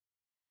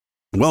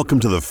Welcome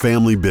to the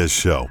Family Biz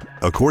Show.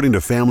 According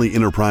to Family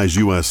Enterprise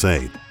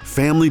USA,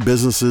 family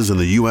businesses in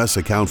the U.S.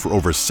 account for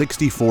over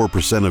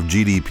 64% of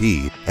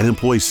GDP and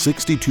employ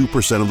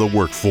 62% of the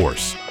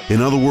workforce. In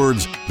other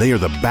words, they are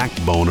the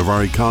backbone of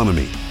our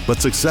economy.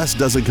 But success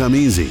doesn't come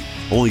easy.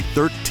 Only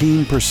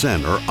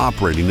 13% are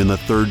operating in the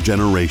third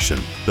generation.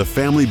 The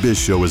Family Biz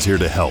Show is here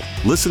to help.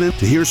 Listen in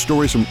to hear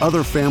stories from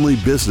other family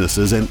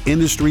businesses and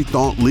industry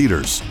thought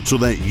leaders so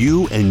that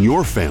you and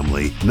your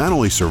family not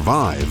only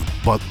survive,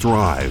 but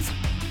thrive.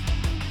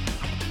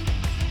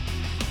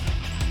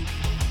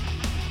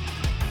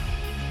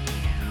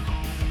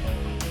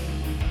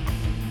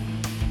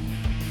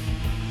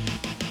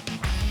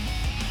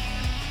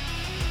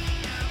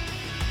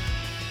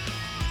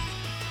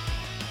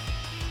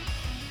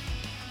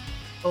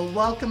 Well,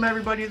 welcome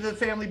everybody to the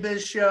Family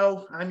Biz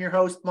Show. I'm your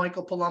host,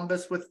 Michael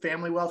Columbus with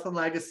Family Wealth and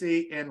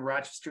Legacy in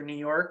Rochester, New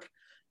York.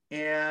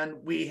 And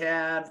we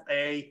have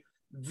a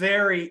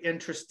very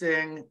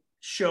interesting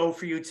show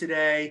for you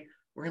today.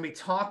 We're going to be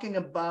talking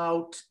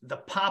about the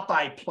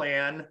Popeye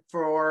Plan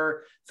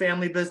for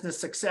family business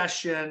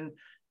succession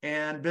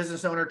and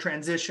business owner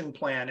transition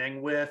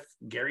planning with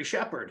Gary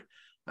Shepard.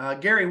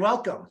 Gary,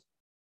 welcome.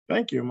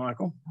 Thank you,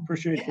 Michael.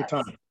 Appreciate your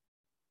time.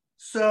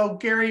 So,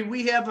 Gary,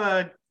 we have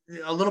a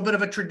little bit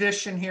of a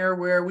tradition here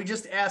where we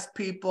just ask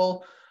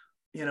people,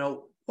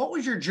 what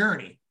was your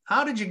journey?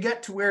 How did you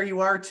get to where you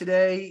are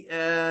today?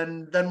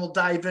 And then we'll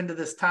dive into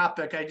this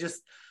topic.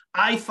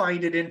 I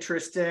find it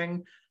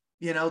interesting,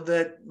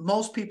 that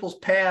most people's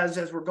paths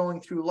as we're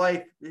going through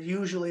life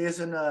usually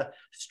isn't a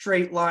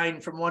straight line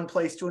from one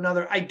place to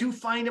another. I do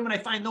find them, and I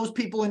find those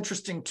people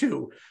interesting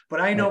too, but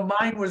I know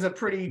mine was a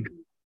pretty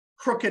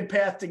crooked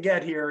path to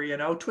get here,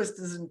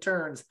 twists and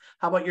turns.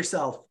 How about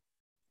yourself?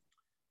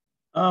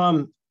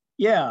 I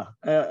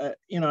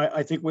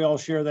think we all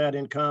share that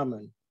in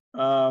common.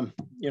 How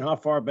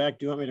far back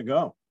do you want me to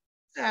go?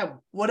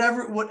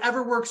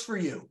 Whatever works for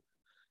you.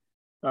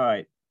 All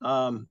right.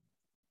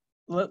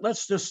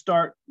 Let's just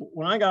start.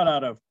 When I got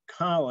out of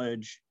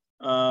college,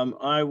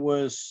 I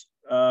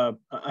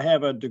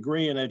have a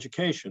degree in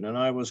education, and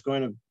I was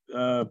going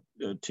to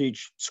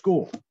teach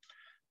school.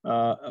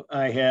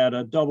 I had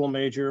a double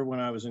major when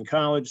I was in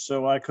college,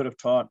 so I could have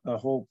taught a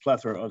whole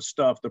plethora of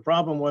stuff. The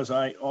problem was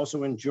I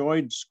also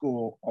enjoyed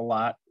school a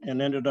lot and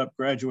ended up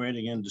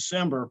graduating in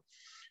December.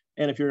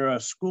 And if you're a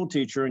school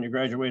teacher and you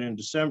graduate in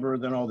December,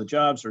 then all the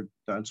jobs are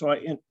done. So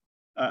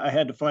I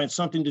had to find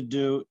something to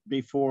do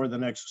before the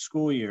next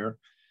school year.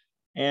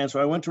 And so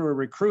I went to a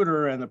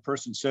recruiter, and the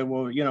person said,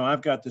 well,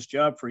 I've got this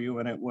job for you.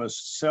 And it was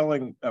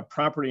selling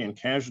property and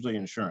casualty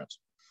insurance.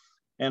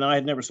 And I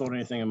had never sold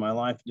anything in my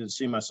life, didn't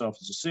see myself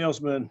as a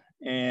salesman.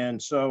 And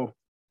so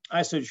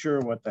I said, sure,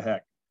 what the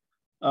heck.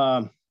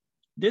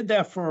 Did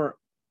that for,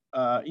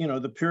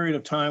 the period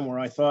of time where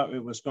I thought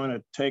it was going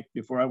to take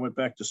before I went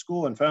back to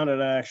school, and found it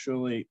I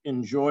actually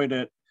enjoyed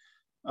it,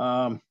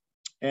 and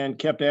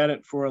kept at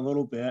it for a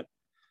little bit.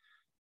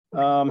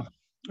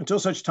 Until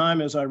such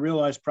time as I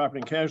realized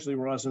property and casualty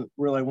wasn't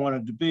where I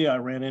wanted to be. I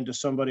ran into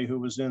somebody who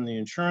was in the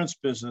insurance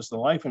business, the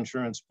life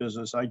insurance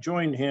business. I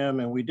joined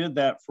him, and we did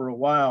that for a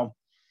while.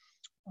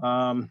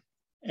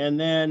 And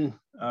then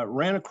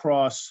ran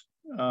across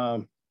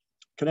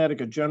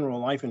Connecticut General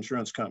Life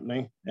Insurance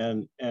Company,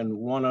 and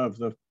one of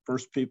the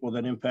first people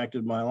that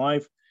impacted my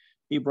life.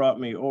 He brought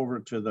me over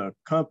to the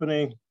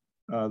company.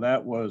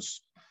 That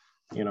was,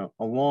 a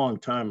long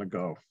time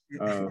ago,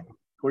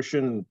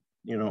 pushing,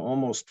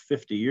 almost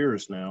 50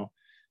 years now.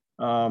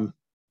 And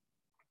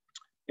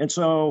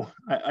so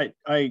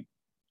I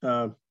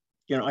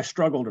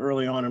struggled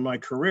early on in my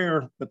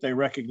career, but they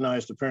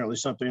recognized apparently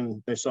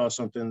they saw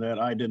something that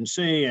I didn't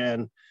see,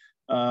 and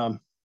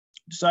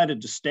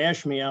decided to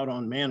stash me out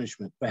on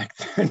management back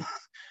then,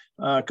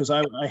 because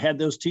I had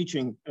those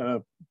teaching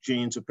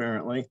genes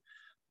apparently.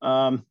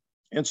 And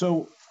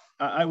so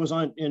I was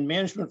in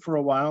management for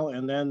a while,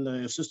 and then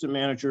the assistant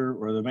manager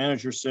or the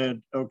manager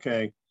said,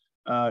 okay,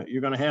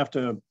 you're going to have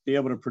to be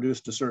able to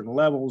produce to certain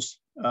levels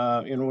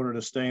in order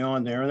to stay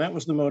on there. And that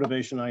was the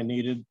motivation I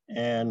needed.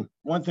 And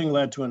one thing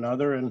led to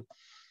another. And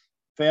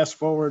fast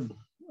forward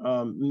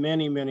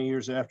many, many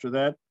years after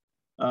that,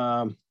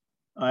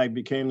 I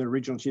became the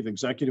regional chief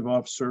executive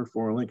officer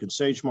for Lincoln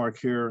SageMark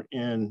here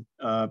in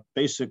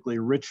basically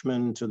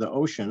Richmond to the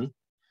ocean,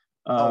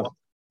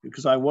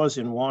 because I was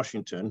in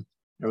Washington.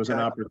 There was an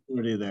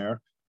opportunity there.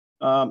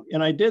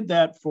 And I did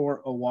that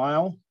for a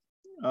while,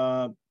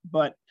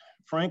 but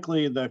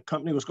frankly, the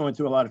company was going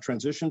through a lot of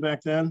transition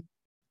back then,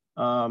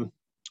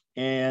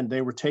 and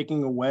they were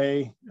taking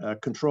away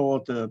control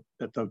at the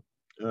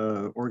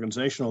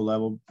organizational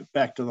level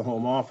back to the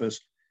home office.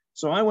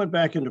 So I went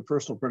back into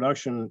personal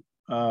production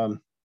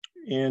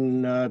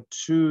in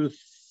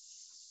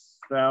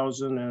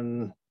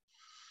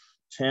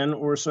 2010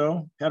 or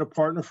so. Had a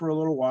partner for a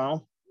little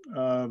while,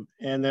 and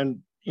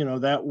then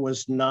that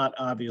was not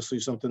obviously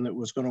something that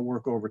was going to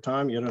work over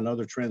time. Yet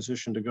another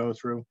transition to go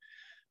through.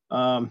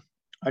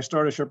 I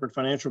started Shepard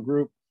Financial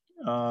Group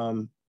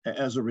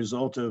as a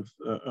result of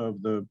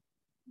the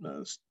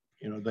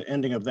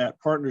ending of that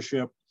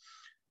partnership.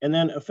 and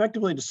then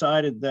effectively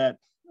decided that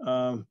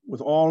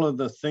with all of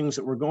the things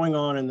that were going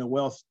on in the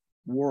wealth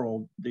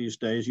world these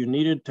days, you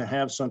needed to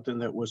have something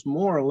that was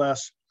more or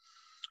less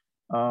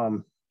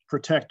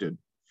protected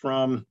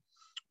from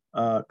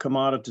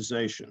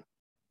commoditization.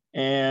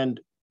 And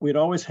we'd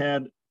always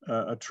had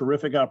a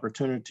terrific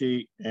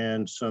opportunity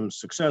and some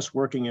success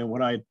working in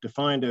what I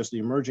defined as the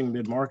emerging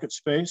mid-market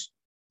space,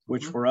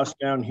 which for us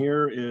down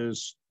here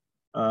is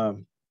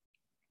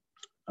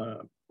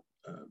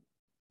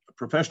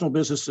professional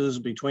businesses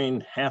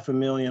between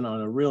 $500,000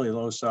 on a really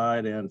low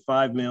side and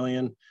 5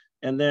 million,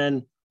 and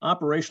then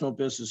operational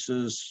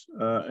businesses,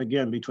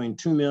 again, between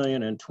 2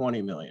 million and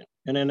 20 million.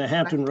 And in the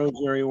Hampton Roads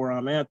area where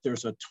I'm at,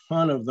 there's a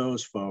ton of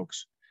those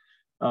folks.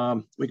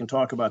 We can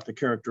talk about the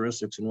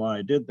characteristics and why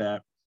I did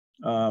that.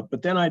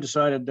 But then I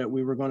decided that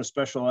we were going to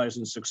specialize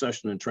in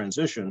succession and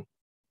transition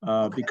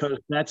because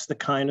that's the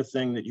kind of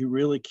thing that you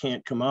really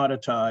can't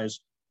commoditize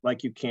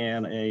like you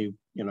can a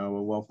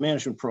wealth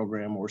management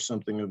program or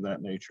something of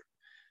that nature.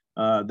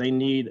 They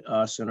need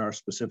us and our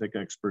specific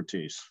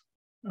expertise.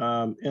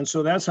 And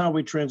so that's how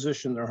we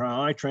transitioned, or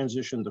how I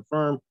transitioned the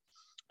firm.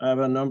 I have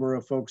a number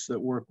of folks that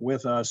work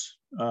with us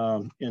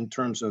in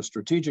terms of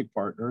strategic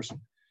partners,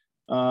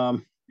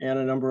 and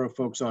a number of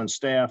folks on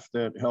staff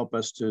that help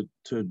us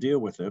to deal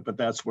with it. But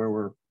that's where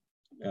we're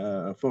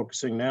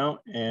focusing now,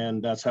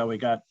 and that's how we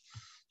got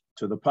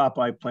to the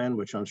Popeye plan,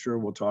 which I'm sure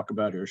we'll talk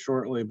about here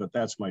shortly, but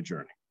that's my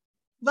journey.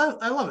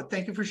 I love it.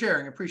 Thank you for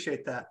sharing. I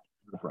appreciate that.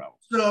 No problem.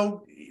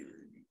 So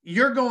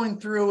you're going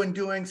through and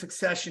doing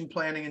succession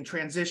planning and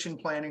transition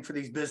planning for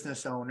these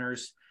business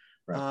owners.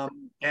 Right.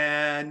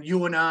 And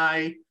you and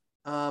I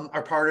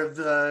are part of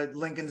the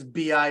Lincoln's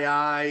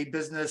BII,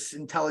 Business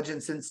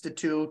Intelligence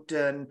Institute,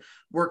 and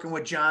working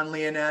with John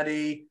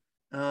Leonetti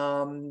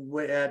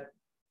at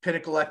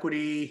Pinnacle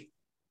Equity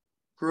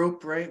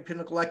Group, right?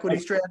 Pinnacle Equity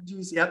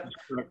Strategies. Yep.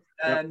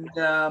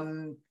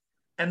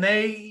 And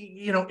they,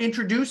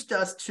 introduced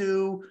us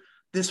to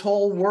this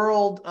whole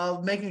world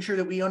of making sure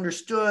that we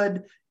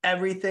understood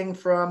everything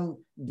from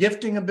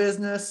gifting a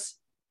business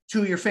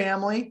to your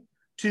family,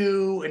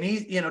 to an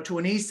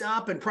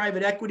ESOP and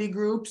private equity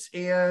groups,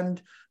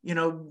 and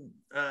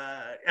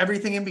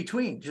everything in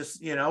between.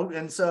 Just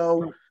and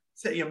so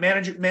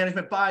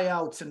management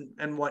buyouts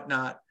and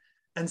whatnot.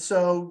 And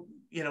so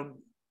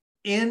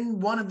in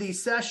one of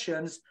these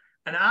sessions,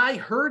 and I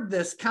heard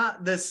this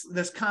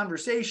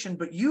conversation,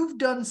 but you've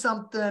done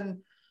something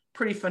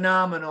pretty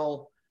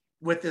phenomenal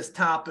with this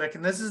topic,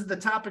 and this is the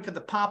topic of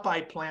the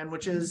Popeye plan,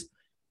 which is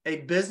a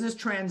business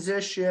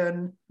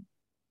transition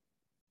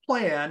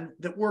plan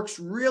that works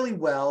really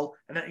well.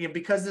 And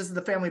because this is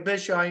the Family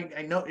Biz Show,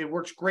 I know it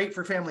works great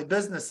for family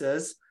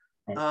businesses,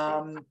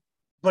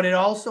 but it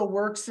also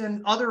works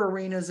in other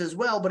arenas as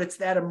well. But it's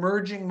that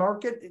emerging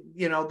market,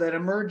 that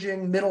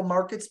emerging middle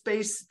market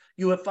space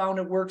you have found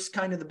it works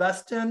kind of the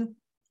best in.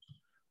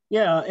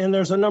 Yeah, and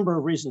there's a number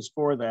of reasons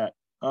for that.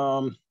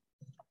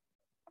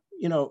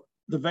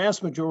 The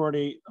vast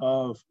majority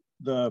of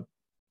the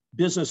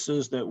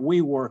businesses that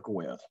we work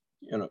with,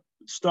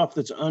 stuff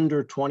that's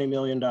under $20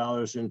 million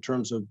in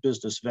terms of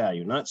business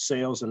value, not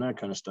sales and that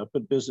kind of stuff,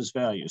 but business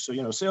value.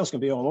 So, sales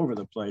can be all over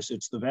the place.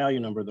 It's the value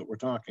number that we're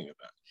talking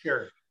about.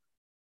 Sure.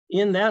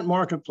 In that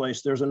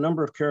marketplace, there's a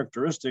number of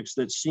characteristics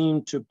that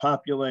seem to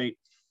populate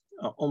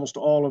almost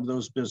all of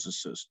those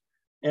businesses.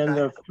 And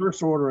the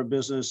first order of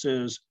business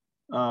is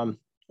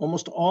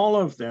almost all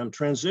of them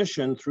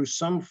transition through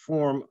some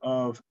form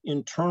of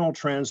internal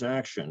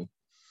transaction,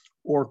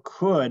 or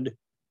could,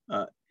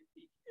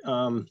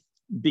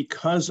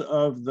 because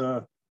of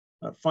the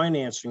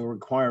financing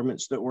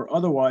requirements that were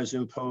otherwise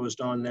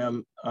imposed on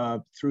them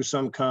through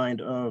some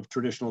kind of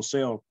traditional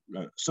sale,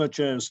 such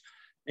as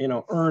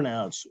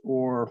earnouts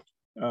or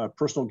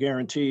personal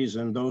guarantees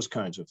and those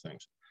kinds of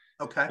things.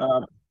 Okay.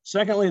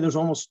 Secondly, there's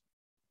almost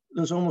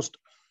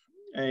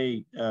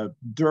a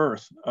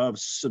dearth of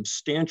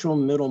substantial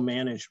middle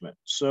management.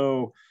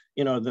 So,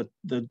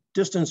 the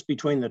distance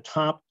between the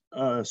top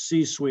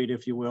C-suite,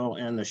 if you will,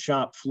 and the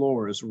shop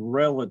floor is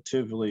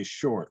relatively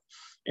short.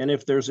 And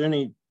if there's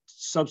any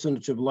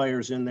substantive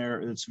layers in there,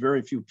 it's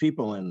very few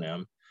people in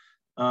them.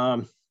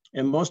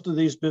 And most of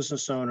these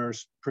business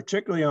owners,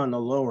 particularly on the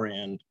lower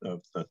end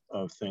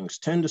of things,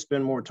 tend to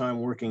spend more time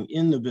working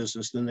in the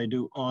business than they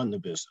do on the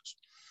business.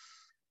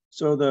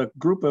 So the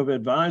group of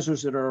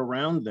advisors that are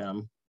around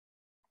them,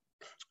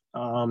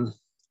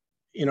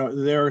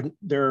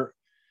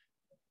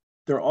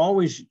 they're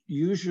always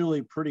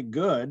usually pretty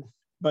good,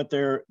 but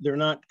they're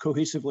not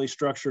cohesively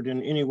structured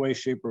in any way,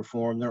 shape, or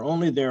form. They're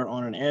only there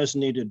on an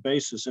as-needed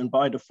basis, and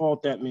by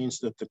default, that means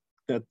that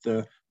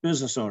the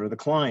business owner, the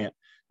client,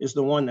 is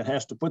the one that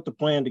has to put the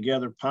plan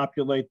together,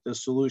 populate the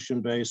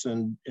solution base,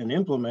 and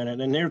implement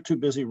it, and they're too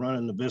busy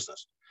running the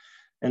business.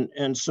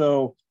 And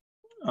so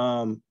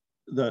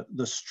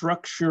the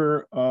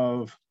structure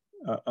of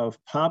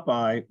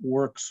Popeye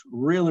works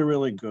really,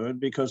 really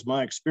good, because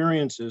my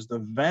experience is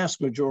the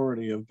vast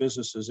majority of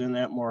businesses in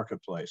that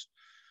marketplace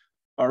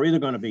are either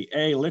going to be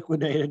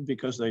liquidated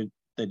because they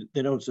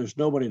don't, there's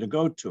nobody to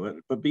go to it,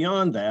 but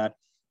beyond that,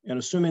 and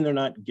assuming they're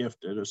not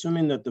gifted,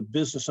 assuming that the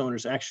business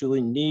owners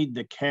actually need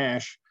the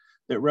cash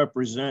that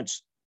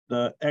represents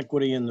the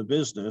equity in the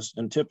business,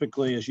 and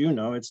typically, as you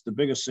know, it's the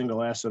biggest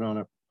single asset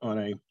on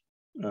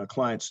a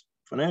client's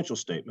financial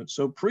statement.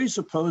 So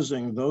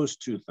presupposing those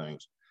two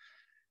things,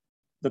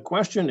 the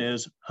question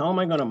is, how am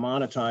I going to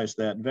monetize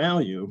that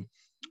value?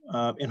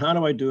 And how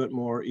do I do it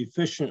more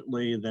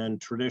efficiently than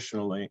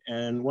traditionally?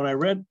 And when I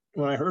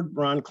heard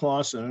Ron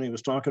Clausen, and he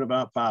was talking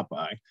about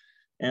Popeye,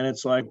 and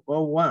it's like,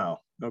 oh, wow,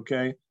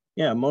 okay.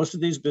 Yeah, most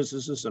of these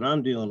businesses that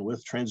I'm dealing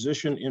with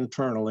transition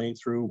internally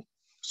through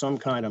some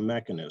kind of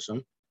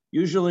mechanism.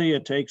 Usually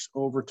it takes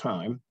over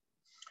time.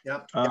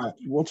 Yep.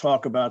 We'll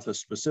talk about the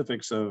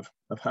specifics of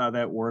how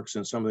that works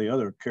and some of the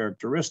other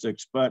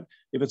characteristics, but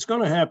if it's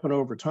going to happen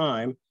over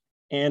time,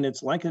 and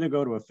it's likely to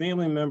go to a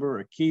family member,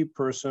 a key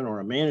person, or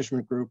a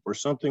management group, or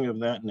something of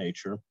that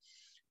nature,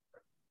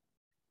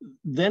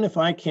 then if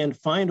I can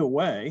find a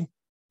way,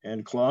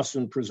 and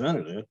Clausen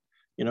presented it,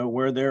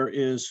 where there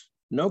is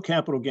no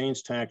capital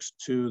gains tax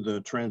to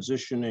the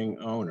transitioning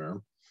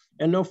owner,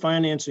 and no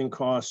financing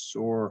costs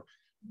or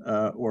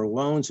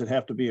loans that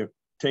have to be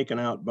taken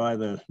out by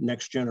the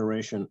next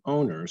generation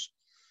owners,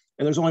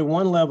 and there's only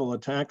one level of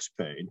tax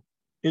paid,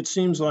 it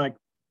seems like,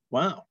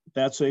 wow,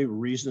 that's a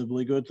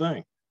reasonably good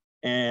thing.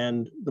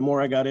 And the more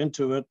I got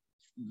into it,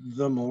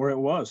 the more it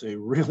was a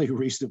really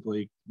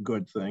reasonably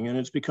good thing. And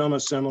it's become a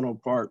seminal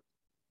part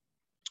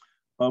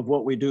of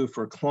what we do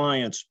for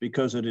clients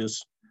because it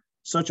is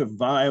such a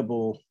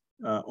viable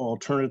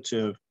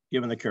alternative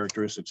given the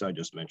characteristics I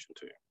just mentioned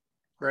to you.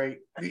 Great.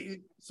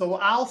 So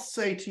I'll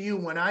say to you,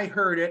 when I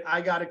heard it,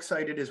 I got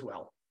excited as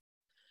well.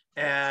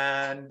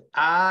 And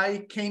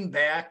I came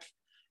back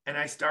and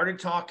I started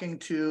talking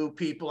to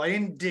people. I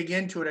didn't dig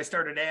into it. I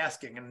started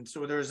asking. And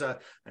so there's an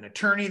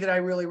attorney that I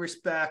really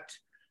respect,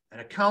 an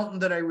accountant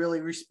that I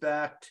really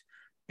respect,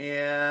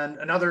 and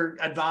another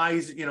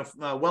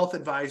wealth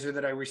advisor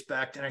that I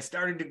respect. And I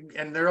started to,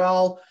 and they're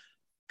all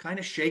kind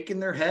of shaking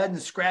their head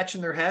and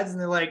scratching their heads. And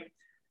they're like,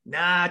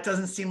 nah, it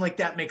doesn't seem like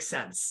that makes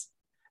sense.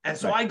 And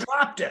so I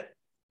dropped it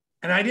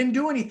and I didn't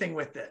do anything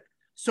with it.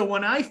 So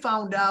when I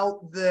found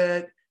out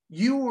that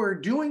you were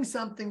doing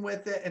something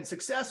with it and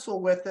successful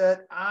with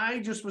it, I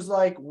just was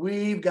like,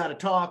 we've got to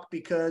talk,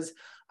 because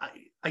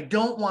I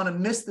don't want to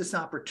miss this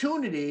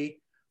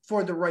opportunity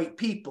for the right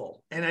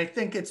people. And I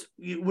think it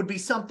would be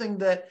something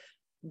that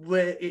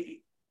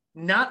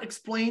not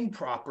explained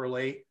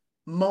properly.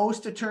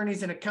 Most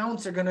attorneys and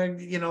accountants are going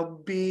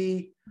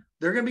to,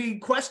 they're going to be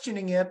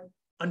questioning it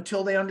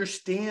until they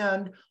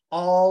understand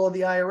all of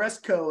the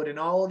IRS code and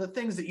all of the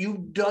things that you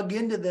dug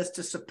into this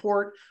to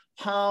support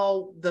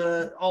how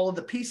all of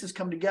the pieces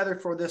come together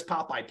for this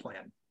Popeye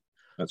plan.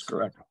 That's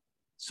correct.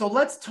 So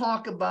let's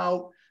talk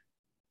about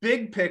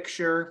big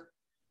picture,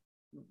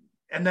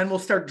 and then we'll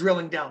start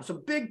drilling down. So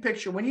big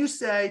picture, when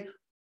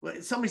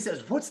somebody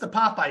says, what's the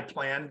Popeye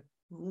plan?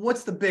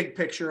 What's the big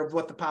picture of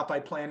what the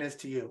Popeye plan is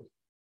to you?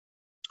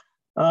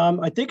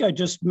 I think I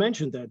just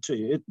mentioned that to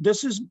you.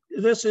 This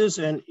is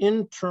an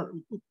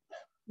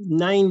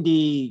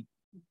 95,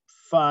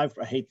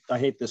 I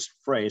hate this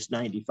phrase,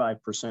 95%,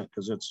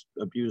 because it's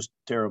abused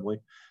terribly,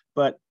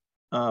 but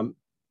the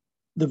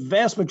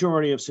vast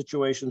majority of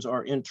situations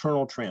are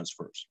internal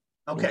transfers.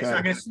 Okay, so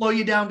I'm going to slow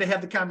you down to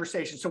have the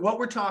conversation. So what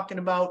we're talking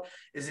about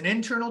is an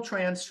internal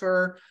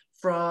transfer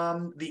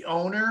from the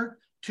owner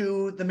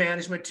to the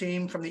management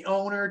team, from the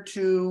owner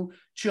to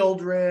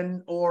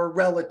children or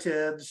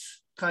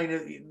relatives,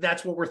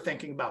 that's what we're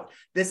thinking about.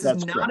 This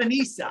is not an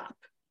ESOP.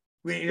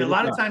 A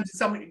lot of times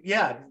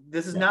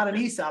this is not an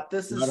ESOP.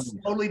 This is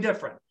totally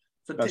different.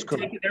 So that's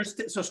correct.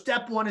 So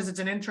step one is it's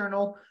an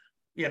internal,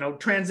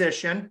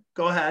 transition.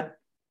 Go ahead.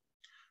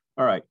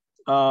 All right.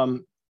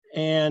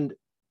 And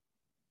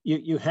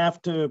you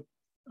have to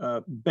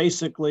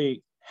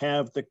basically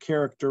have the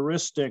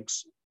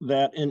characteristics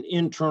that an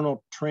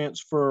internal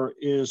transfer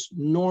is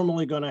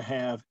normally going to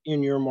have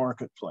in your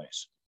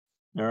marketplace.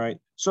 All right.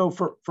 So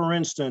for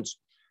instance,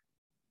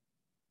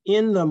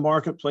 in the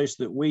marketplace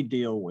that we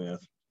deal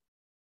with,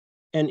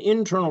 an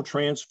internal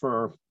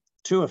transfer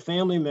to a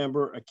family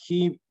member, a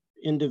key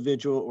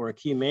individual, or a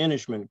key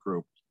management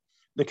group,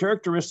 the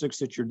characteristics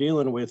that you're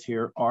dealing with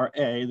here are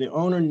A, the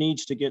owner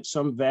needs to get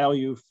some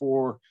value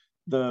for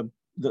the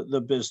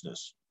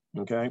business,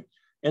 okay?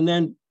 And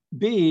then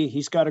B,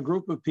 he's got a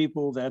group of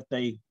people that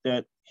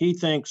he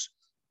thinks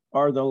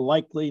are the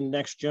likely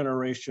next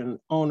generation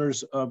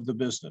owners of the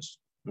business,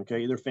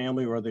 okay? Either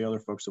family or the other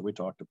folks that we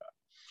talked about.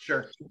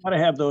 Sure. You got to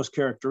have those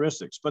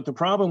characteristics. But the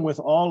problem with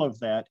all of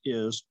that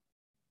is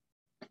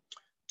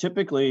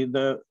typically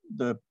the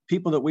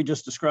people that we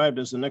just described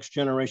as the next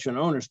generation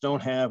owners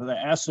don't have the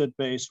asset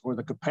base or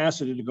the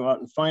capacity to go out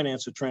and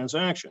finance a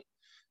transaction.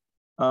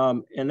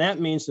 And that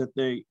means that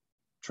the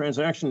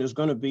transaction is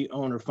going to be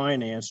owner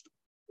financed.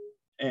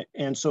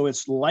 And so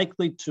it's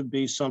likely to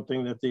be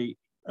something that the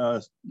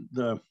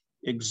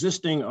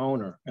existing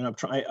owner, and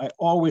I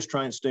always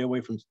try and stay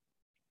away from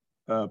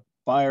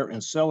buyer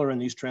and seller in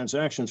these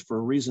transactions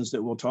for reasons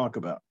that we'll talk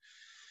about.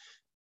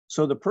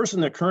 So the person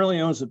that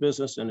currently owns the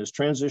business and is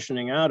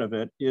transitioning out of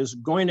it is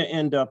going to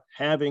end up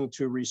having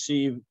to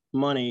receive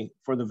money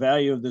for the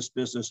value of this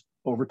business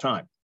over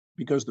time,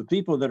 because the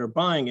people that are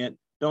buying it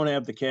don't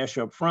have the cash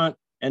up front,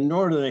 and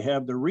nor do they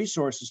have the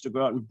resources to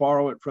go out and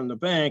borrow it from the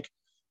bank.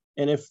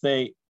 And if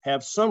they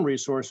have some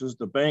resources,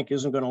 the bank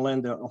isn't going to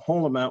lend the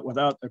whole amount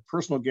without a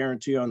personal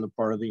guarantee on the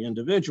part of the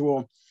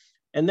individual.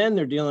 And then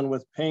they're dealing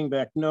with paying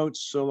back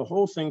notes. So the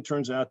whole thing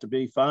turns out to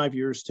be 5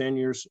 years, 10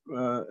 years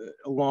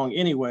long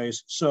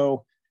anyways.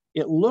 So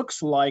it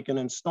looks like an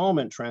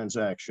installment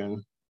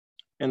transaction,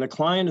 and the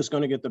client is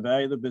going to get the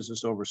value of the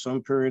business over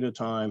some period of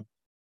time.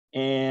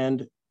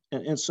 And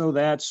so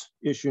that's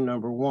issue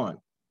number one.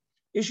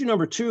 Issue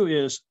number two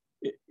is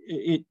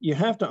you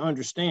have to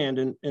understand,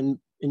 and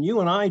you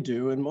and I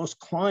do, and most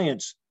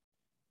clients,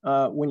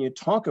 when you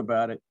talk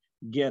about it,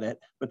 get it,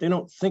 but they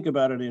don't think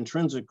about it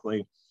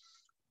intrinsically.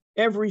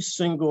 Every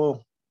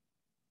single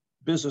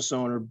business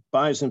owner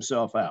buys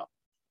himself out.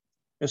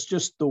 It's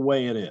just the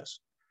way it is.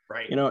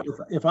 Right. You know,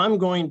 if I'm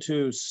going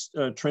to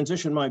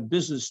transition my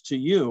business to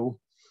you,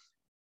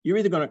 you're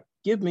either going to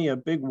give me a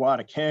big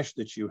wad of cash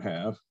that you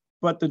have,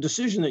 but the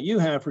decision that you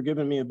have for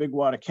giving me a big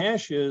wad of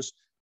cash is,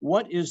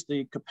 what is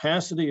the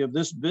capacity of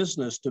this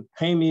business to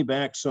pay me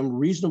back some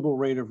reasonable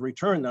rate of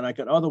return that I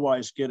could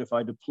otherwise get if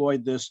I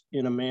deployed this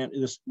in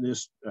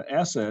this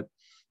asset,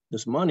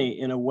 this money,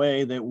 in a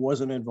way that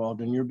wasn't involved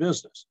in your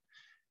business.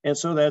 And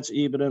so that's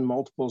EBITDA and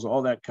multiples,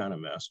 all that kind of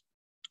mess.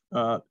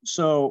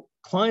 So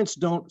clients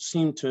don't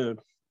seem to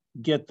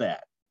get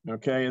that.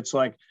 Okay, it's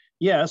like,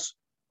 yes,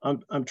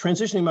 I'm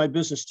transitioning my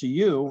business to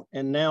you,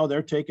 and now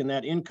they're taking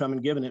that income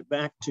and giving it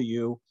back to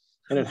you,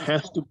 and it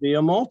has to be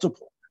a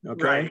multiple.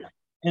 Okay. Right.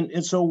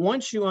 And so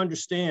once you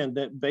understand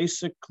that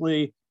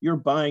basically you're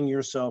buying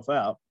yourself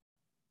out,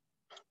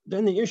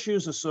 then the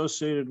issues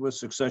associated with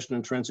succession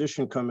and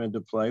transition come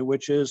into play,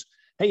 which is,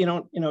 hey,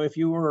 if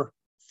you were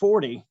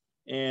 40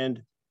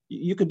 and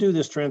you could do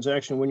this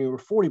transaction when you were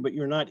 40, but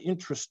you're not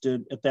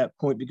interested at that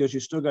point because you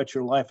still got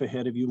your life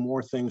ahead of you,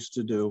 more things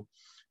to do.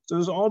 So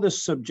there's all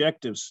this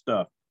subjective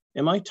stuff.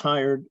 Am I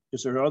tired?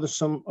 Is there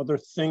some other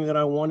thing that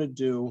I want to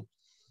do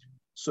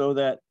so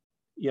that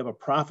you have a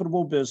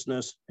profitable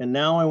business, and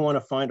now I want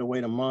to find a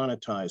way to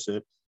monetize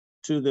it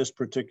to this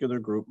particular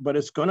group, but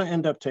it's going to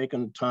end up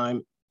taking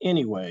time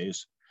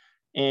anyways.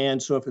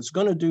 And so if it's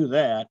going to do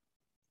that,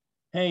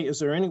 hey, is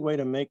there any way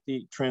to make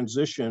the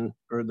transition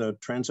or the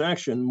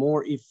transaction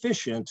more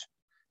efficient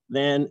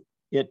than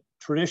it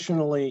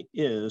traditionally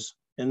is?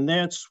 And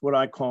that's what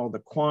I call the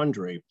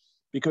quandary,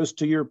 because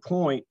to your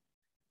point,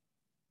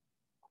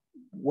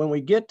 when we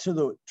get to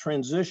the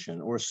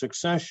transition or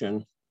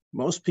succession,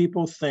 most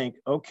people think,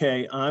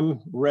 okay, I'm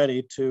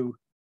ready to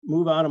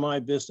move out of my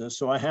business,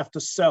 so I have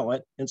to sell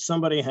it and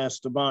somebody has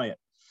to buy it.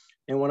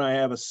 And when I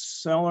have a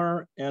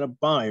seller and a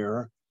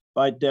buyer,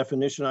 by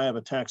definition, I have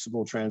a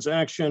taxable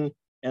transaction,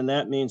 and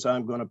that means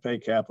I'm going to pay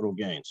capital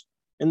gains.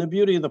 And the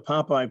beauty of the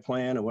Popeye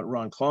plan and what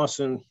Ron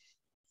Clausen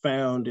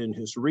found in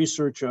his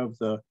research and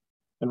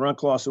Ron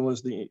Clausen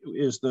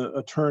is the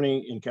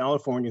attorney in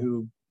California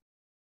who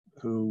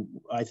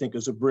I think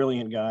is a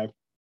brilliant guy.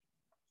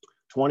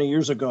 20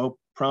 years ago,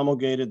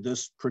 promulgated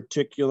this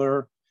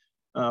particular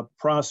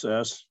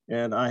process,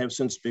 and I have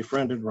since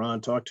befriended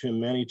Ron, talked to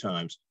him many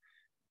times.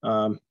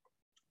 And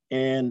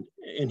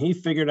he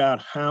figured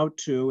out how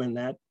to, in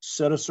that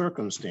set of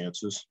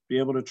circumstances, be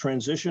able to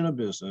transition a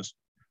business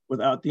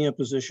without the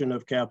imposition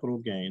of capital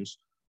gains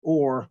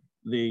or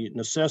the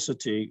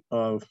necessity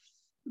of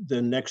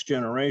the next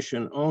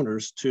generation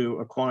owners to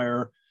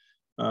acquire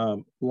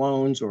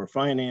loans or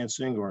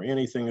financing or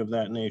anything of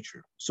that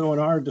nature. So in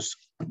our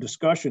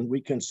discussion, we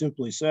can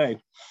simply say,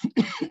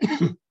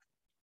 if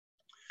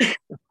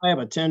I have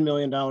a $10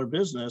 million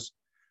business,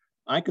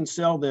 I can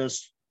sell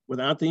this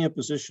without the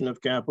imposition of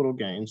capital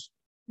gains.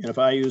 And if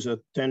I use a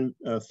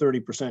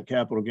 30%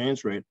 capital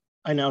gains rate,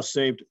 I now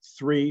saved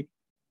 $3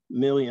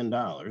 million.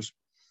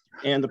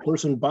 And the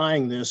person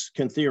buying this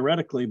can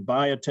theoretically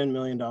buy a $10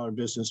 million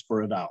business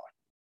for $1.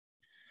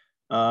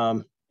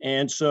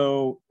 And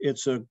so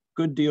it's a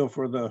good deal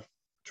for the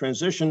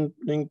transitioning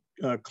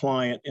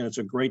client, and it's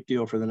a great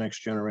deal for the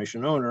next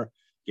generation owner,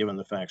 given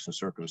the facts and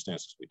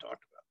circumstances we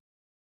talked about.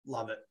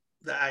 Love it.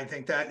 I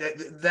think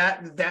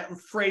that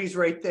phrase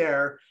right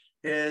there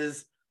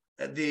is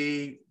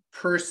the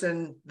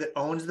person that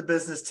owns the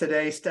business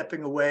today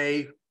stepping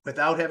away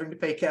without having to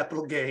pay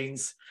capital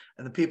gains,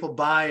 and the people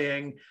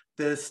buying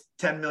this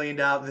 $10 million,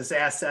 this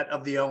asset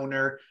of the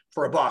owner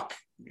for $1,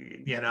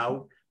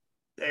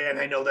 And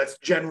I know that's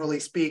generally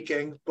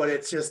speaking, but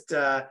it's just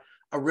a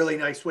really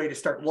nice way to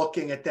start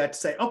looking at that to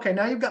say, okay,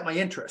 now you've got my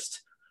interest.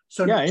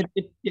 So yeah,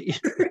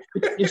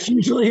 it's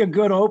usually a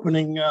good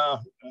opening,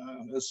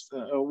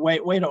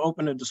 way to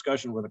open a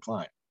discussion with a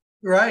client.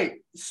 Right.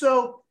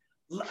 So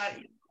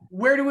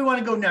where do we want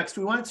to go next?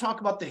 We want to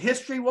talk about the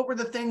history. What were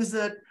the things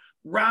that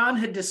Ron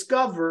had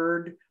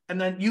discovered,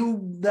 and then you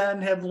then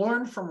have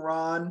learned from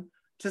Ron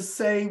to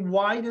say,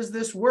 why does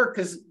this work?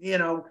 Because,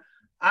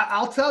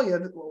 I'll tell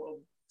you,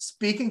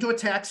 speaking to a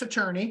tax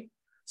attorney,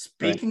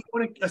 speaking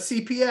to a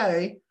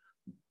CPA,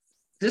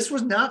 this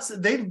was not,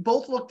 they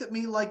both looked at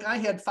me like I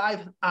had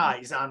 5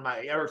 eyes on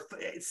my, or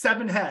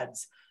 7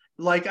 heads,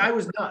 like I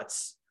was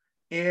nuts.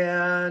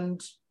 And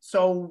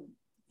so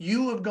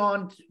you have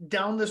gone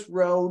down this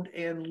road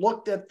and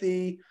looked at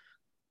the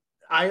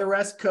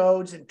IRS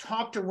codes and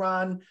talked to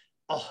Ron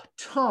a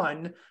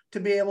ton to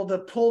be able to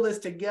pull this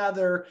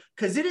together,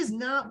 because it is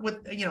not with,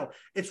 you know,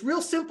 it's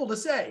real simple to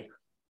say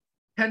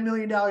 $10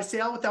 million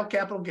sale without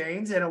capital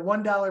gains and a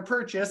 $1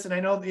 purchase. And I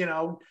know, you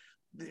know,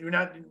 you're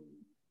not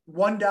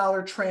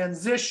 $1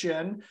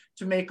 transition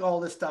to make all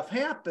this stuff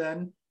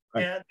happen.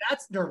 Right. And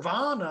that's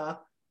nirvana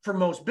for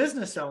most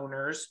business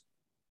owners.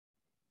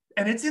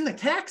 And it's in the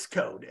tax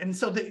code. And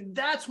so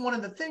that's one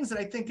of the things that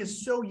I think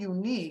is so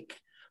unique,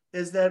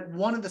 is that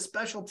one of the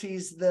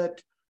specialties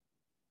that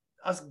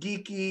us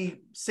geeky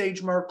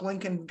Sage Mark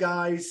Lincoln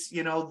guys,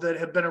 you know, that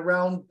have been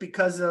around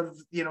because of,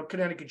 you know,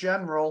 Connecticut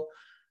General,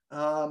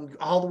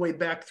 all the way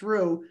back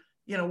through,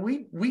 you know,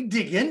 we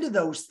dig into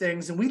those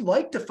things, and we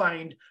like to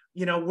find,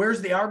 you know,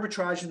 where's the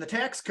arbitrage in the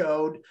tax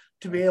code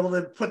to be able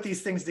to put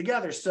these things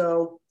together.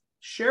 So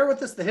share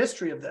with us the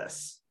history of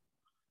this.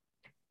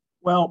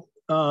 Well,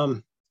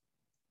 Ron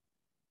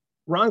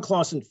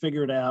Clausen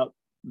figured out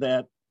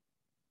that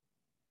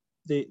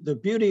the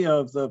beauty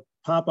of the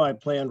Popeye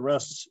plan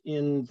rests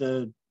in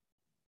the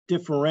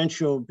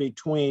differential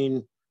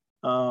between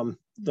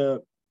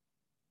the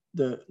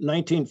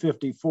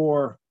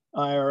 1954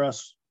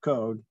 IRS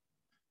code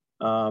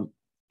and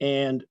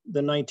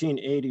the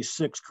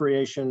 1986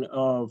 creation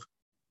of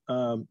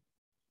I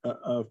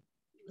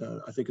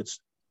think it's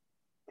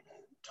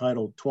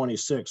Title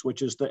 26,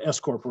 which is the S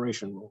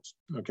corporation rules.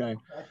 Okay.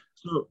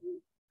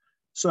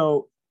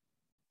 So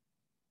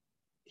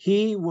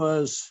he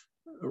was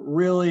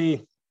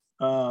really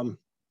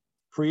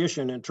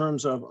prescient in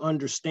terms of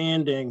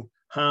understanding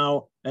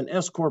how an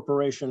S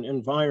corporation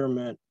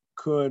environment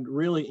could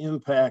really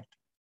impact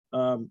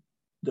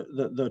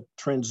the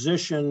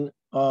transition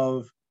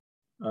of,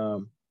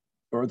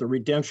 or the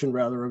redemption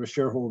rather, of a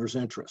shareholder's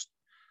interest.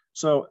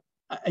 So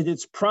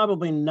it's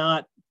probably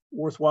not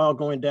worthwhile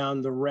going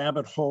down the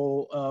rabbit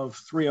hole of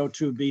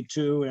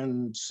 302B2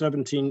 and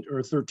 17 or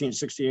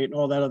 1368 and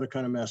all that other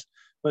kind of mess.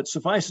 But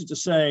suffice it to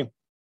say,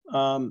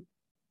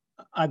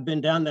 I've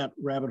been down that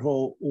rabbit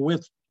hole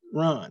with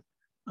Ron.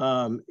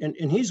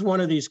 And he's one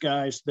of these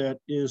guys that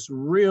is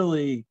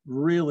really,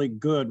 really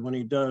good when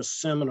he does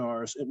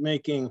seminars at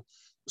making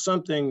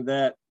something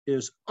that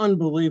is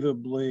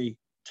unbelievably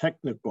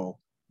technical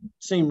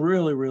seem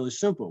really, really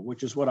simple,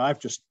 which is what I've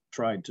just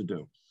tried to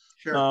do.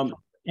 Sure.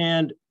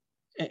 And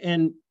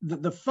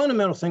the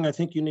fundamental thing I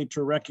think you need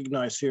to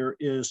recognize here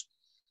is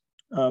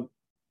A,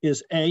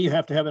 you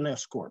have to have an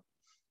S corp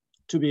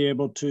to be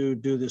able to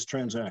do this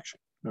transaction,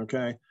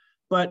 okay?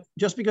 But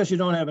just because you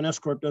don't have an S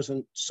corp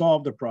doesn't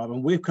solve the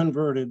problem. We've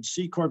converted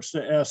C corps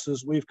to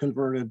S's, we've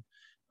converted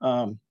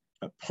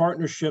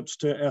partnerships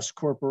to S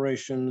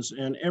corporations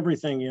and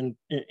everything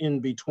in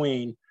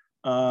between.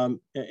 And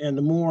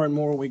the more and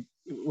more we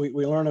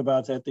learn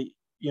about that, the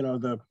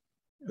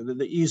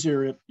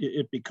easier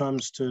it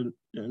becomes to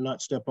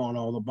not step on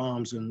all the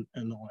bombs and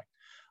the like.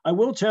 I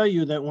will tell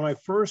you that when I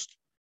first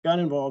got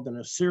involved in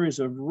a series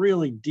of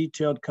really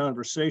detailed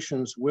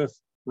conversations with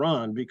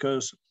Ron,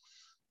 because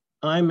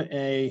I'm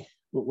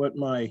what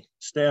my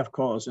staff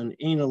calls an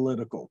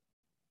analytical.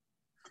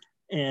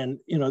 And,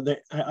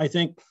 I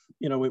think,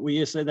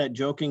 we say that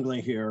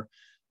jokingly here,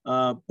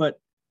 but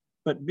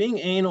being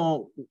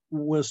anal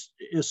is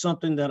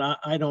something that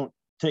I don't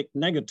take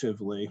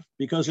negatively,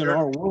 because in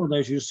our world,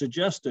 as you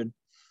suggested,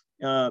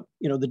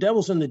 the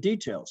devil's in the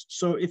details.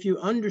 So if you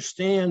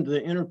understand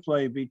the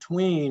interplay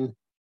between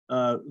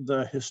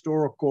the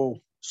historical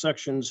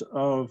sections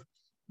of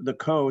the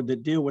code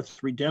that deal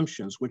with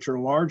redemptions, which are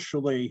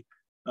largely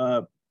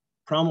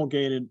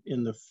promulgated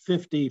in the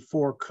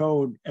 54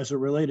 code as it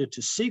related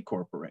to C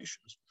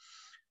corporations,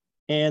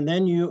 and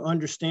then you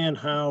understand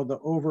how the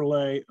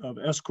overlay of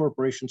S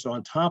corporations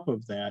on top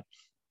of that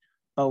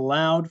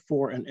allowed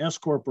for an S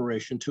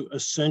corporation to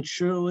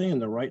essentially, in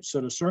the right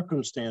set of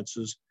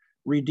circumstances,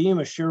 redeem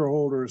a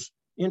shareholder's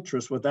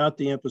interest without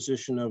the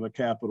imposition of a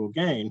capital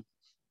gain.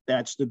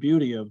 That's the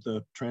beauty of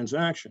the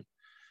transaction.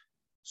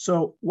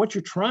 So what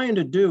you're trying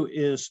to do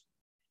is,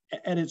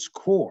 at its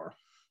core,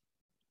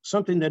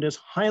 something that is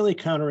highly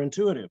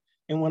counterintuitive.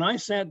 And when I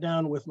sat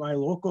down with my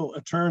local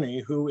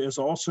attorney, who is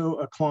also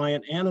a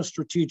client and a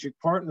strategic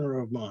partner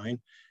of mine,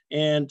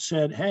 and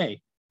said,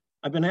 hey,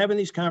 I've been having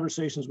these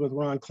conversations with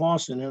Ron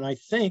Clausen, and I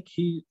think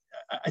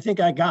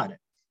I got it,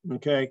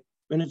 okay?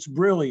 And it's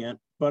brilliant,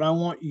 but I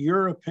want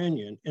your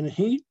opinion. And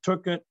he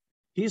took it.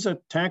 He's a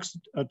tax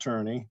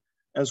attorney,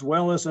 as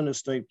well as an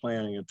estate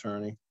planning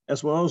attorney,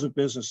 as well as a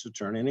business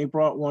attorney. And he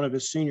brought one of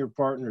his senior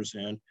partners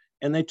in,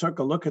 and they took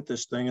a look at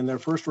this thing, and their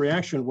first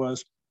reaction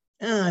was,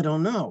 I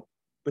don't know.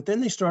 But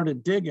then they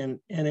started digging,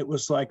 and it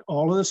was like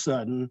all of a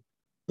sudden,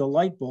 the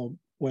light bulb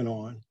went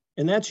on.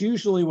 And that's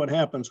usually what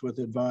happens with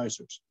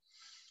advisors.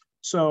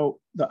 So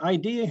the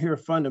idea here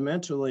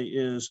fundamentally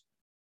is,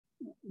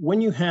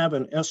 when you have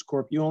an S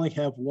corp, you only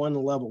have one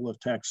level of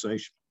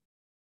taxation,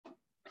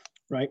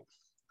 right?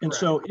 And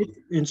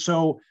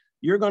so,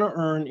 you're going to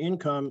earn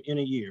income in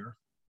a year,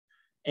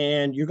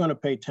 and you're going to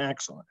pay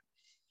tax on it.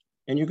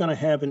 And you're going to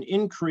have an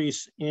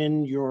increase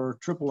in your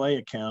AAA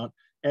account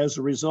as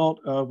a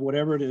result of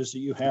whatever it is that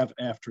you have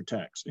after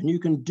tax. And you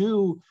can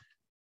do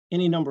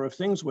any number of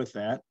things with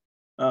that.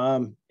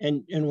 And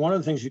one of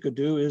the things you could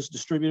do is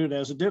distribute it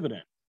as a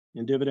dividend.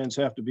 And dividends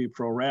have to be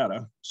pro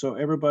rata. So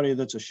everybody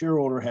that's a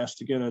shareholder has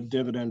to get a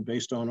dividend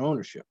based on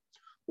ownership.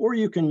 Or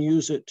you can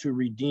use it to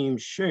redeem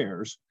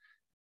shares.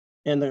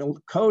 And the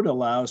code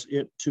allows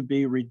it to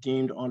be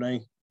redeemed on a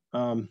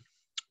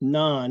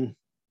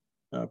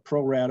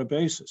non-pro rata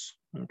basis,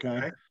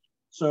 okay?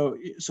 So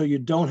you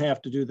don't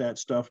have to do that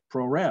stuff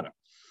pro rata.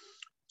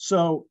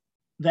 So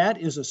that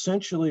is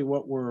essentially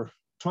what we're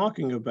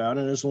talking about.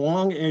 And as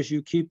long as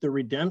you keep the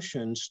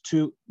redemptions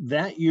to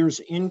that year's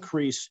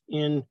increase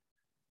in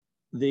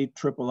the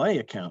AAA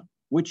account,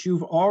 which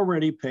you've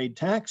already paid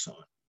tax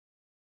on,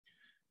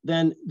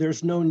 then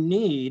there's no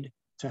need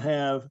to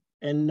have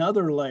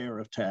another layer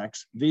of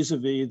tax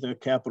vis-a-vis the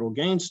capital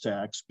gains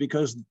tax,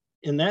 because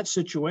in that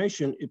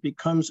situation, it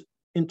becomes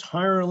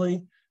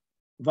entirely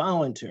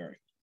voluntary.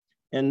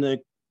 And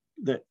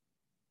the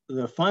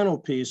final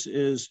piece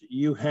is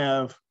you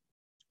have,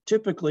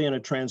 typically in a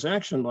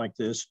transaction like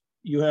this,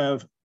 you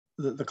have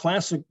the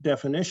classic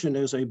definition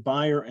is a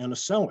buyer and a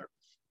seller,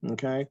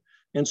 okay?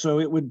 And so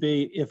it would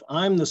be, if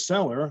I'm the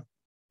seller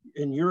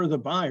and you're the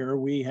buyer,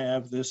 we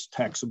have this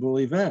taxable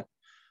event.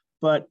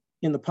 But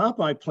in the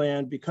Popeye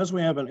plan, because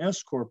we have an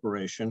S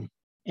corporation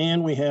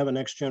and we have a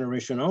next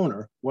generation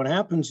owner, what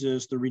happens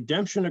is the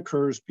redemption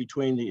occurs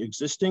between the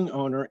existing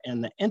owner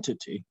and the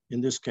entity,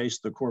 in this case,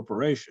 the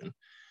corporation.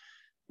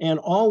 And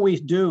all we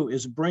do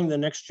is bring the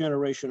next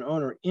generation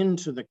owner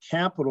into the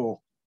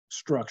capital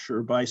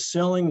structure by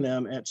selling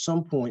them at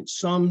some point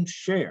some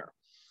share.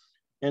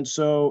 And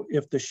so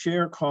if the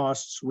share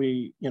costs,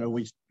 we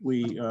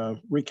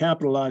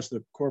recapitalize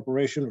the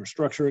corporation or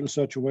structure it in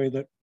such a way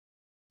that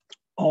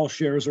all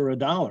shares are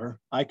 $1,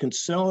 I can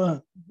sell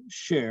a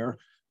share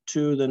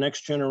to the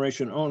next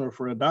generation owner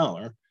for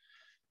 $1.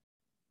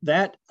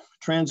 That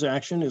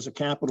transaction is a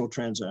capital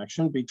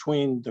transaction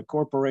between the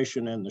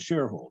corporation and the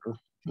shareholder,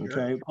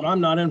 okay? But I'm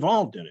not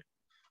involved in it.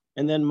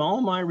 And then all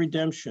my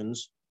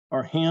redemptions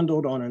are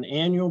handled on an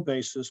annual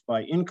basis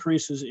by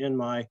increases in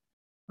my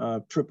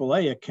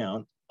AAA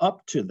account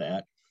up to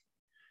that.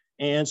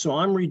 And so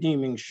I'm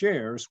redeeming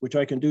shares, which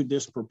I can do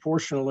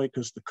disproportionately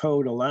because the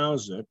code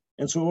allows it.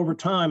 And so over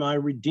time,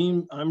 I'm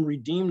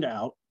redeemed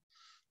out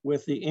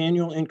with the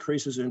annual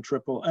increases in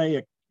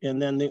AAA. And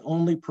then the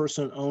only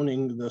person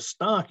owning the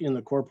stock in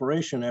the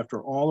corporation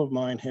after all of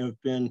mine have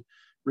been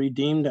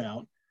redeemed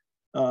out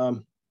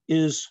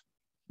is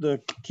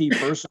the key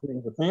person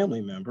or the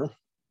family member.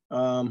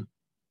 And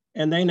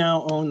they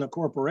now own the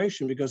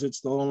corporation because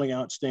it's the only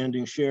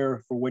outstanding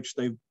share for which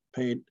they've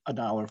paid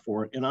 $1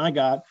 for it. And I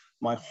got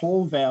my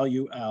whole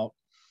value out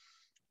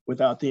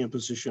without the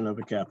imposition of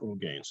a capital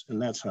gains. And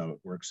that's how it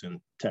works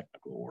in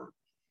technical work.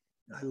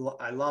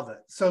 I love it.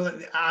 So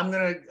I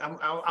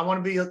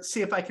want to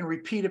see if I can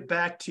repeat it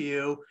back to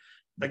you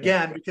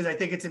again, because I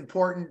think it's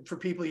important for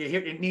people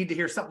you need to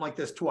hear something like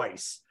this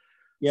twice.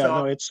 Yeah, so,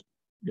 no, it's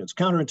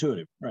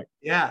counterintuitive, right?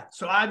 Yeah.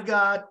 So I've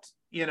got,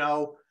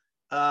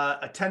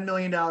 a $10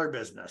 million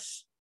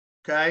business.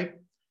 Okay.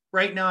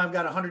 Right now I've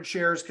got 100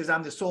 shares because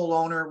I'm the sole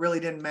owner. It really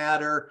didn't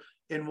matter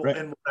in what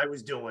I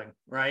was doing.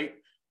 Right.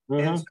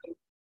 Mm-hmm. And so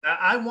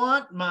I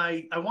want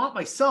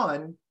my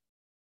son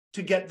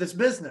to get this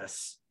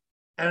business.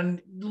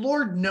 And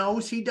Lord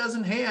knows he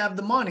doesn't have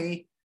the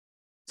money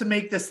to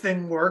make this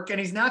thing work. And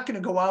he's not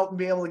going to go out and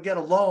be able to get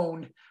a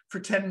loan for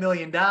 $10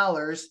 million.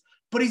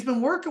 But he's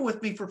been working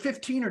with me for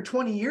 15 or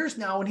 20 years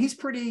now. And he's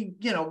pretty,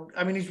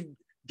 he's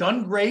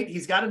done great.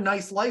 He's got a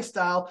nice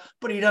lifestyle,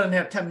 but he doesn't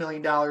have $10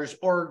 million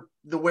or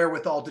the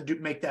wherewithal to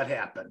make that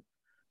happen.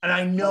 And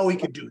I know he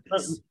could do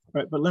this.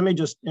 Right, but let me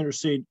just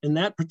intercede. In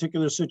that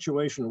particular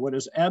situation, what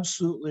is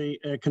absolutely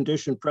a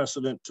condition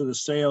precedent to the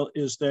sale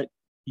is that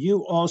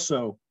you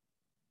also,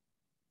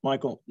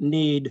 Michael,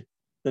 need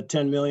the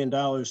 $10 million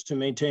to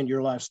maintain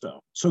your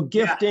lifestyle. So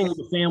gifting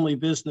the family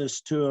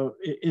business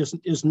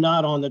is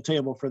not on the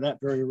table for that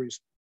very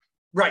reason.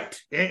 Right.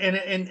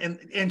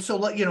 And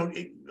so,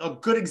 a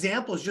good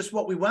example is just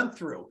what we went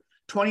through.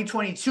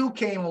 2022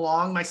 came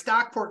along, my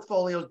stock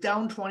portfolio is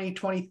down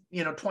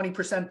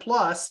 20%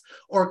 plus,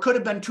 or it could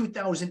have been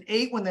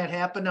 2008 when that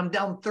happened. I'm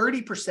down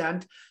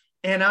 30%.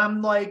 And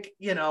I'm like,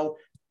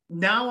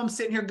 now I'm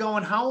sitting here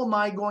going, how am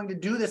I going to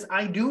do this?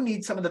 I do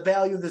need some of the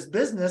value of this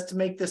business to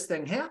make this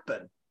thing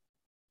happen.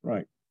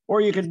 Right.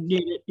 Or you could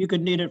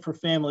need it for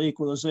family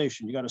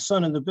equalization. You got a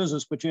son in the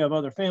business, but you have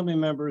other family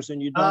members,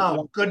 and you don't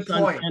want good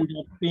point. To end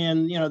up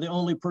being, the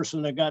only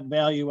person that got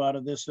value out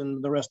of this,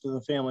 and the rest of the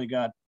family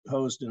got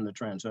hosed in the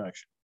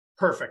transaction.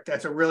 Perfect.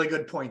 That's a really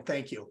good point.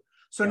 Thank you.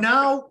 So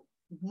now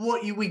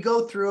we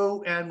go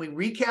through and we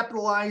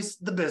recapitalize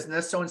the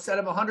business. So instead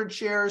of 100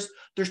 shares,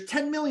 there's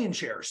 10 million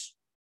shares.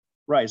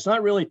 Right. It's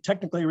not really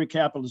technically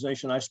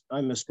recapitalization.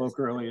 I misspoke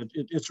earlier.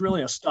 It's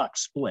really a stock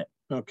split.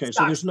 Okay.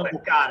 Stock split.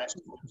 Got it.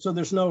 So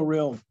there's no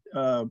real,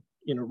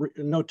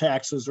 no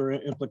taxes or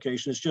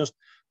implications. It's just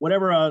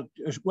whatever a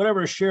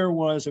share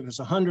was, if it's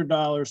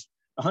 $100,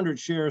 100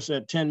 shares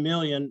at 10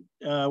 million,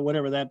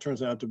 whatever that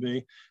turns out to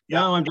be. Yeah.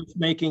 Now I'm just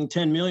making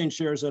 10 million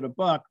shares at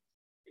 $1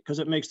 because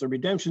it makes the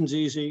redemptions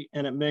easy,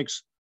 and it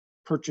makes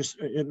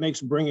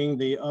bringing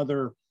the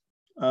other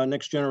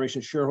next generation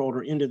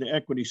shareholder into the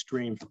equity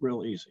stream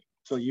real easy.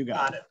 So you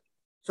got it.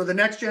 So the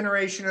next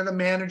generation are the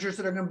managers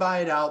that are going to buy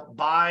it out,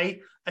 buy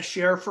a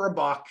share for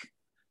 $1.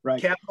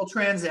 Right. Capital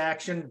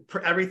transaction,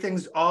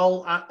 everything's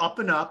all up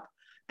and up.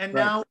 And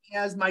right. Now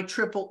as my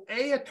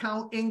AAA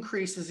account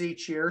increases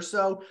each year,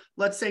 so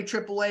let's say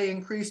AAA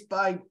increased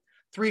by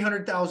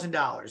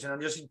 $300,000, and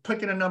I'm just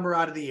picking a number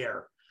out of the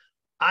air.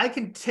 I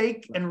can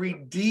take and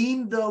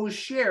redeem those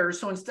shares.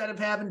 So instead of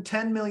having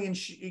 10 million,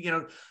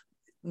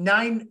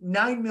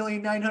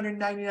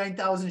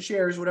 9,999,000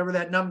 shares, whatever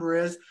that number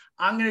is,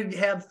 I'm going to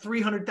have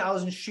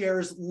 300,000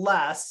 shares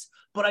less,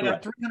 but I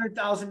got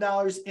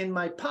 $300,000 in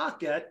my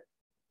pocket,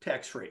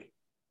 tax-free.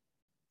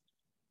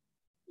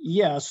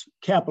 Yes,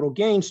 capital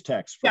gains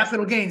tax-free.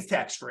 Capital gains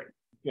tax-free.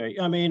 Okay,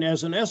 I mean,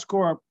 as an S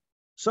corp,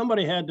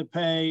 somebody had to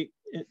pay.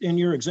 In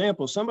your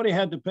example, somebody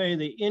had to pay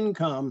the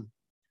income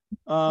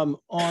on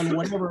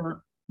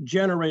whatever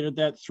generated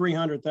that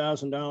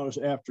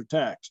 $300,000 after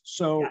tax.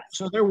 So, yes.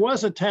 So there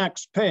was a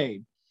tax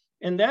paid,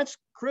 and that's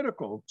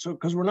critical. So,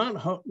 because we're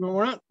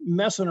not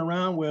messing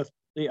around with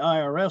the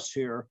IRS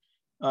here,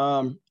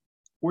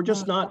 we're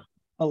just not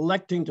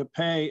electing to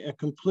pay a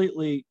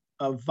completely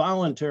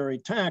voluntary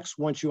tax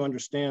once you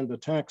understand the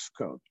tax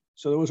code.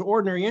 So there was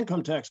ordinary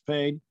income tax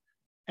paid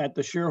at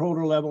the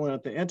shareholder level and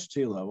at the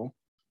entity level,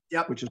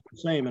 which is the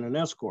same in an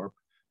S corp,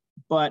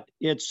 but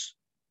it's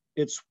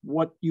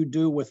what you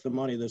do with the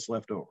money that's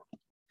left over.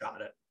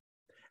 Got it.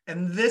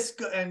 And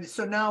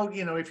so now,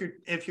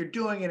 if you're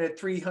doing it at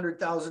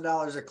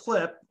 $300,000 a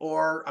clip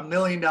or $1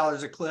 million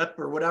a clip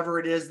or whatever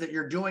it is that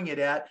you're doing it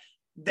at,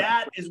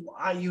 that is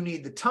why you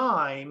need the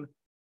time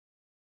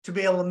to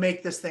be able to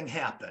make this thing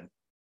happen.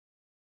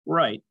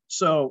 Right.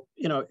 So,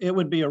 it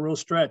would be a real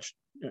stretch.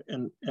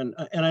 And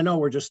I know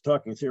we're just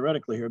talking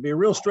theoretically here. It'd be a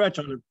real stretch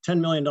on a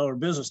 $10 million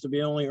business to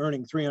be only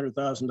earning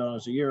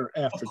 $300,000 a year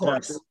after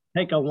tax.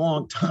 Take a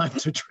long time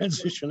to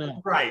transition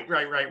out. Right.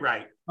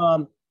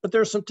 But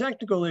there's some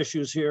technical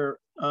issues here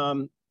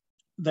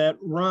that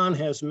Ron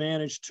has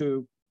managed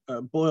to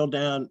boil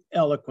down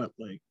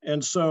eloquently.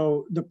 And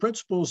so the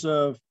principles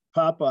of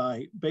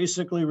Popeye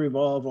basically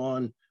revolve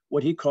on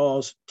what he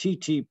calls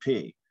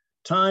TTP,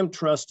 time,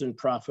 trust, and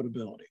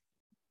profitability.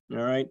 All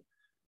right.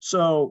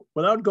 So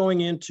without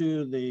going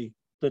into the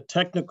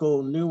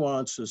technical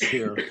nuances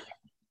here,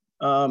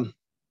 when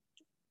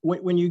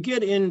you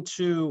get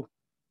into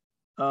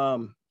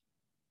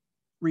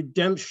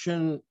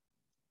redemption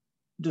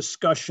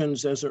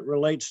discussions as it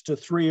relates to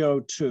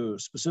 302,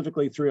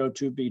 specifically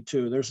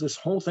 302B2, there's this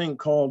whole thing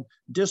called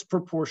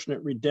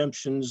disproportionate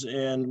redemptions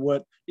and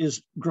what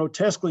is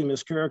grotesquely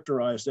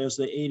mischaracterized as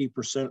the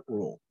 80%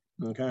 rule,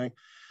 okay?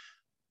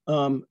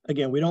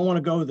 Again, we don't want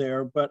to go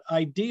there, but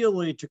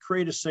ideally to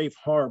create a safe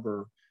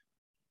harbor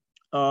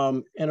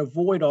and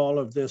avoid all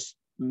of this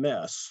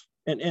mess.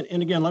 And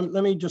again,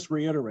 let me just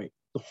reiterate,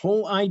 the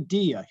whole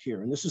idea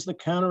here, and this is the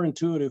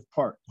counterintuitive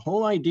part, the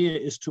whole idea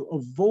is to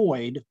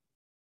avoid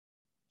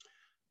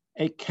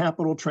a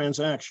capital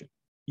transaction.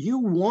 You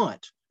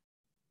want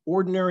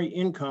ordinary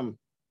income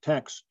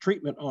tax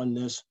treatment on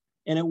this,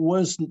 and it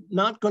was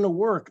not going to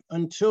work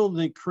until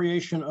the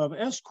creation of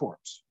S corps.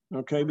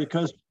 Okay,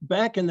 because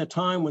back in the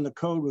time when the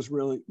code was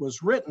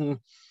written,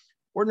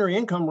 ordinary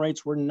income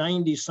rates were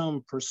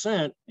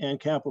 90-some% and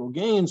capital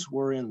gains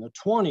were in the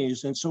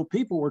 20s. And so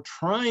people were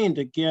trying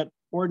to get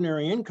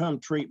ordinary income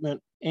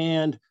treatment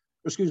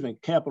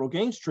capital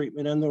gains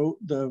treatment. And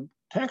the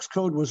tax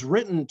code was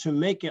written to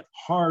make it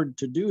hard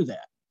to do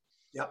that.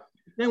 Yep.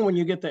 Then when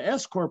you get the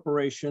S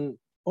corporation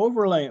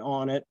overlay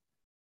on it,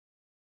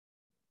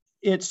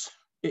 it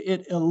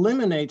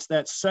eliminates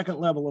that second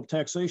level of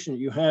taxation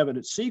you have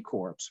at C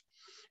corps.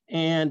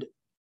 And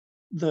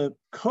the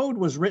code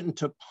was written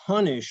to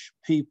punish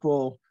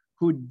people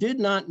who did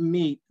not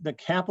meet the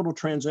capital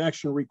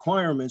transaction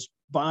requirements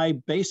by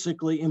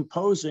basically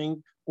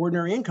imposing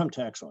ordinary income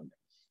tax on them.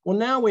 Well,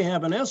 now we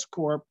have an S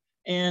corp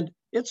and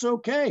it's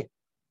okay.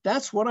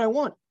 That's what I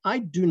want. I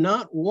do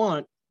not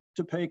want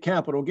to pay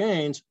capital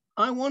gains.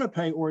 I want to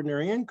pay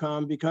ordinary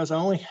income because I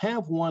only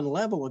have one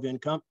level of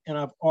income and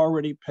I've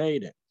already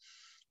paid it.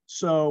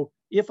 So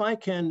if I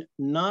can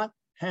not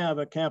have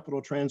a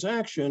capital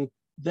transaction,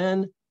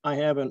 then I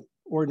have an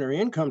ordinary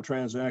income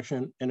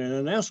transaction, and in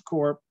an S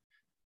corp,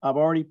 I've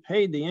already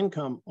paid the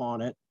income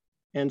on it.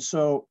 And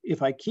so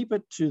if I keep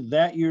it to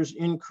that year's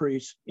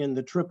increase in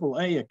the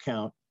AAA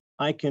account,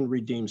 I can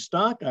redeem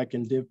stock, I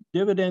can give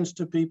dividends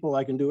to people,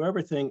 I can do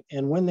everything.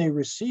 And when they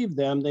receive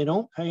them, they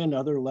don't pay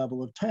another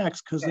level of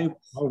tax because they've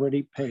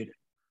already paid it.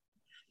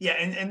 Yeah,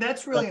 and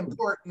that's really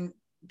important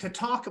to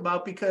talk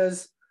about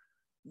because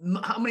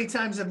how many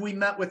times have we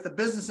met with the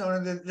business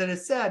owner that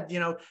has said,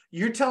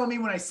 you're telling me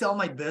when I sell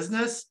my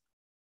business,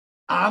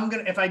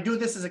 if I do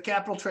this as a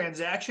capital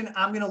transaction,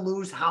 I'm going to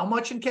lose how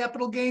much in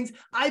capital gains?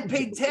 I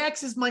paid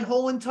taxes my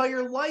whole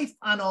entire life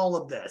on all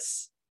of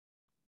this.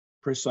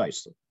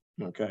 Precisely.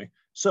 Okay.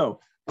 So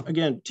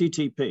again,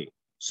 TTP.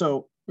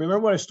 So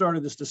remember what I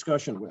started this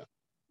discussion with.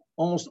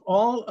 Almost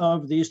all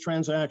of these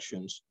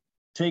transactions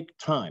take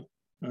time.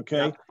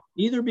 Okay. Yep.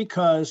 Either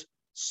because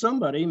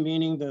somebody,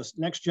 meaning this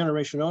next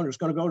generation owner, is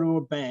going to go to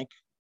a bank,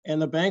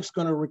 and the bank's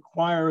going to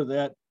require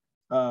that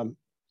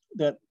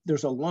that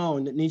there's a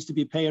loan that needs to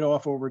be paid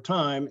off over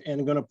time,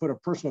 and going to put a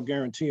personal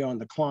guarantee on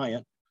the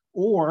client,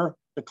 or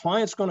the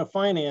client's going to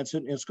finance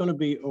it and it's going to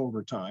be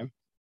over time.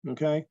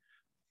 Okay.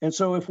 And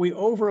so if we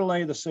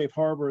overlay the safe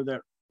harbor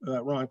that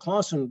Ron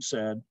Clausen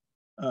said,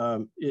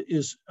 it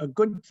is a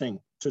good thing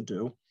to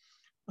do,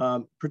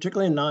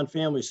 particularly in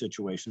non-family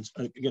situations.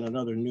 Again,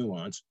 another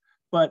nuance,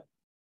 but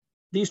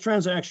these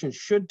transactions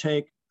should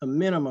take a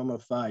minimum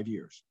of 5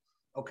 years.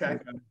 Okay.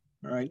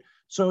 All right.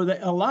 So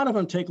a lot of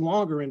them take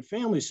longer in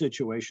family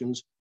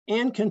situations,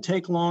 and can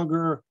take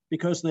longer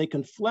because they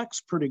can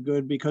flex pretty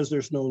good because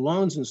there's no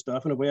loans and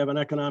stuff. And if we have an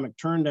economic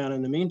turndown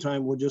in the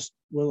meantime,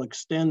 we'll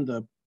extend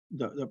the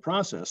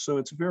process. So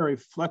it's very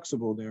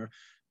flexible there.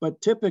 But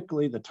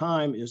typically the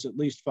time is at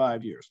least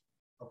 5 years.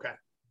 Okay.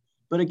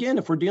 But again,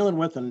 if we're dealing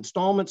with an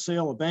installment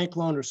sale, a bank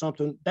loan or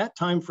something, that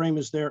time frame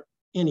is there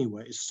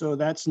anyways. So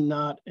that's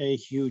not a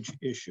huge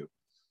issue.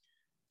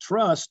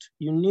 Trust,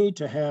 you need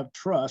to have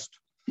trust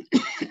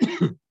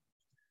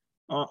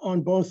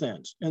on both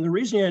ends. And the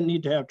reason you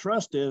need to have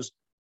trust is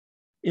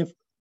if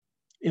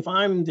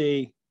I'm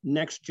the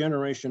next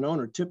generation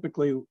owner,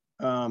 typically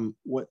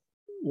what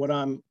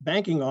I'm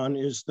banking on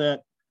is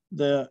that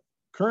the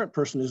current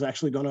person is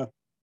actually going to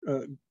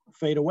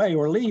fade away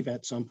or leave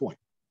at some point.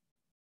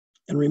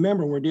 And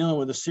remember, we're dealing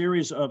with a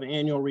series of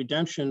annual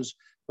redemptions.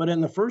 But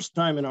in the first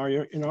time in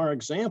our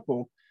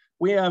example,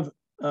 we have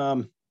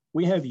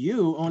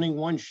you owning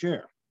one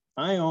share.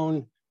 I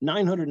own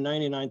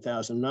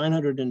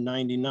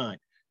 999,999.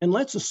 And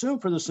let's assume,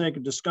 for the sake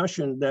of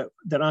discussion, that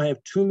I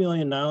have $2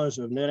 million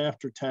of net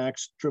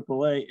after-tax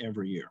AAA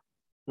every year.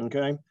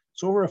 Okay,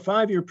 so over a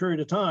 5-year period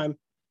of time,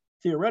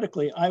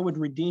 theoretically, I would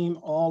redeem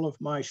all of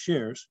my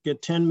shares,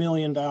 get $10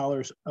 million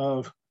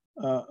of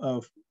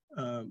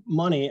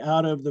money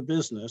out of the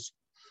business,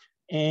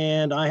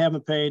 and I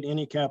haven't paid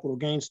any capital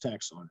gains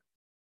tax on it.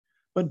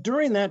 But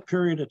during that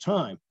period of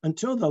time,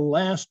 until the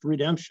last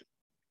redemption,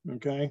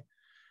 okay,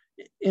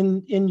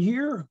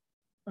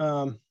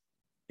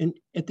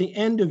 at the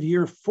end of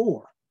year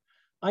 4,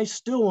 I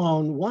still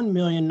own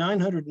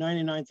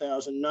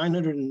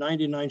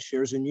 1,999,999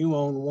 shares, and you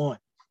own 1.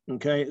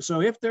 Okay,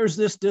 so if there's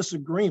this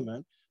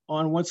disagreement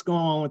on what's going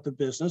on with the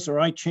business, or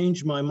I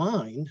change my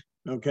mind,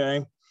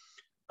 okay,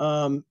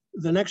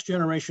 the next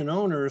generation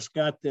owners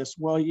got this,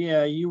 well,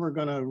 yeah, you were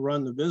going to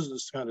run the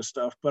business kind of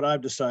stuff, but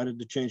I've decided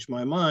to change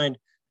my mind.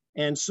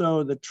 And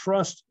so the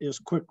trust is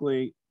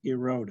quickly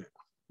eroded,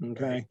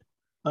 okay?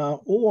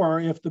 Or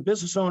if the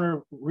business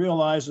owner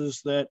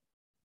realizes that,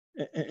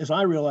 as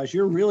I realize,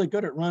 you're really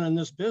good at running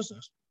this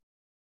business,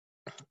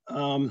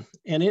 and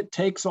it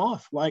takes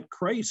off like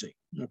crazy,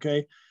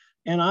 okay?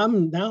 And I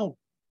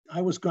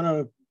was going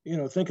to,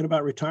 thinking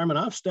about retirement,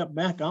 I've stepped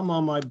back, I'm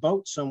on my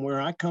boat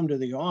somewhere, I come to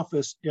the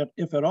office,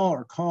 if at all,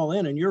 or call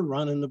in, and you're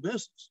running the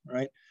business,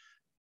 right?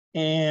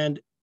 And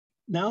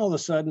now all of a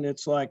sudden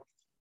it's like,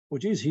 well,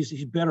 geez,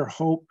 he's better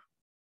hope,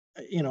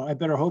 I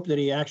better hope that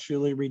he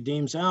actually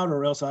redeems out,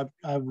 or else I've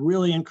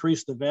really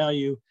increased the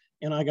value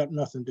and I got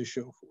nothing to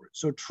show for it.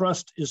 So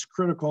trust is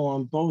critical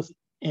on both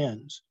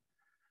ends.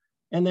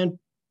 And then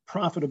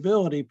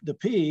profitability, the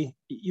P,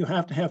 you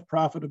have to have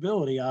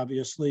profitability,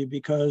 obviously,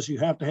 because you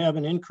have to have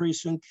an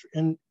increase in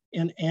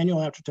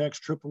annual after-tax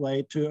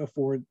AAA to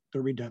afford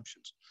the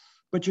redemptions.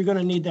 But you're going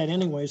to need that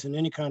anyways in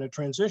any kind of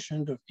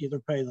transition to either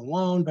pay the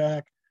loan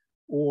back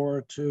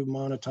or to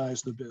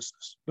monetize the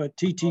business. But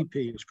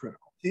TTP is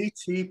critical.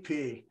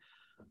 TTP,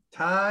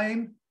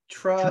 time,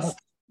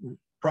 trust,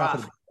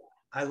 profit.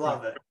 I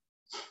love it.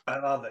 I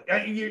love it.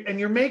 And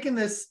you're making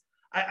this,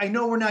 I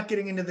know we're not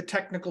getting into the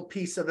technical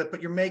piece of it,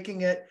 but you're making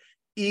it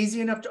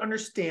easy enough to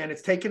understand.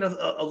 It's taken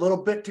a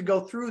little bit to go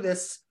through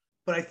this,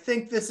 but I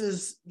think this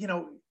is,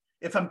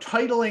 if I'm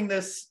titling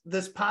this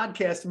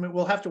podcast, I mean,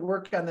 we'll have to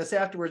work on this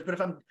afterwards, but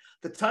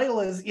the title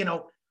is,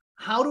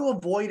 how to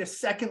avoid a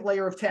second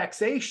layer of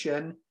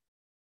taxation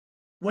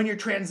when you're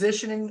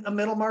transitioning a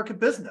middle market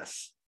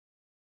business.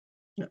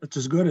 It's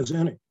as good as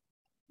any.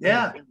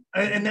 Yeah,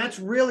 and that's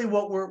really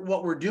what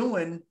we're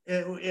doing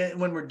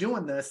when we're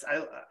doing this.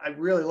 I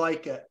really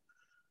like it.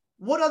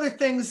 What other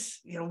things,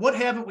 what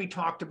haven't we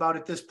talked about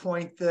at this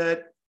point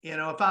that,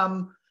 if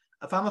I'm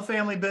a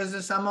family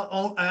business,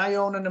 I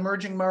own an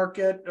emerging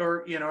market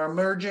or,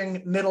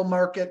 emerging middle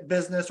market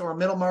business or a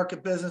middle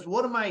market business.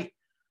 What do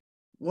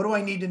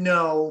I need to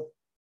know?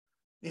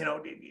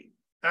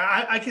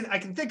 I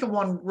can think of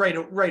one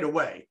right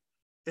away,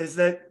 is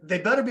that they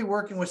better be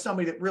working with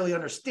somebody that really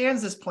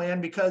understands this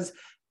plan, because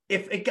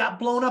if it got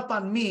blown up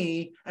on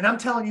me, and I'm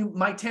telling you,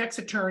 my tax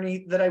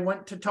attorney that I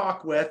went to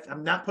talk with,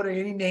 I'm not putting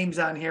any names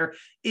on here,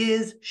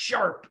 is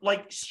sharp,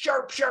 like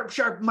sharp,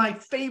 my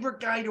favorite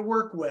guy to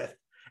work with.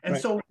 And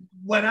right. So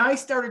when I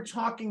started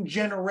talking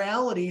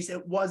generalities,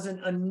 it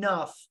wasn't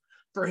enough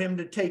for him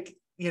to take,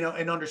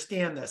 and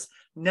understand this.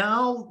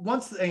 Now,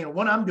 once,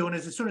 what I'm doing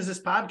is, as soon as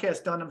this podcast is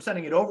done, I'm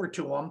sending it over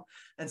to him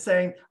and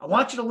saying, I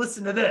want you to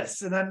listen to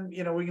this. And then,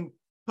 we can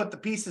put the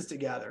pieces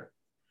together.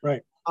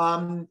 Right.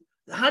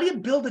 How do you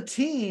build a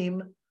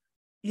team,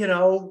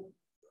 around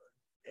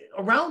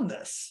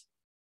this?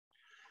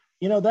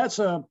 It's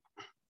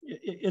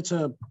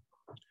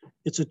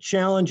a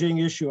challenging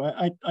issue.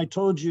 I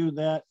told you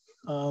that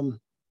when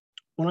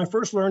I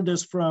first learned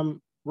this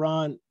from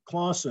Ron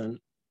Clausen,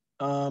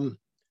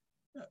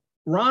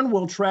 Ron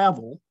will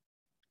travel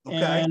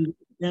and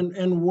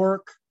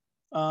work,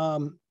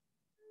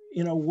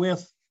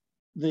 with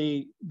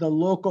the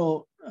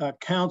local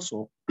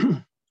council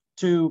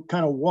to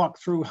kind of walk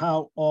through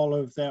how all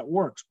of that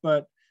works.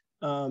 But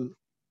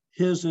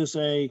his is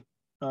a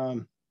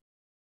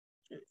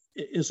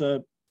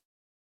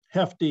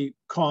hefty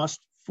cost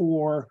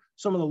for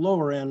some of the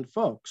lower end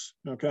folks.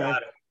 Okay.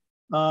 Got it.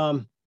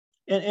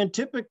 And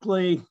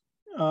typically,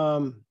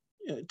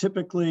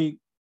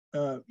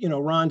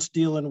 Ron's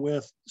dealing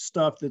with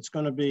stuff that's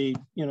going to be,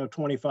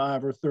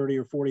 $25 or $30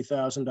 or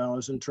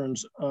 $40,000 in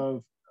terms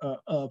of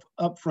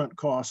upfront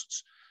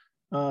costs.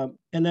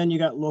 And then you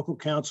got local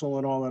counsel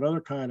and all that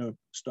other kind of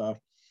stuff.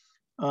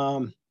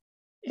 And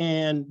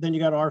then you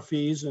got our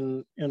fees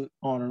and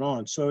on and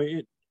on. So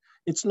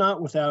it's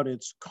not without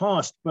its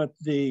cost, but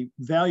the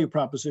value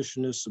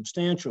proposition is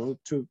substantial.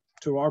 To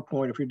our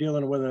point, if you're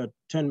dealing with a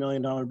 $10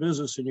 million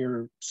business and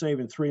you're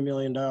saving $3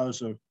 million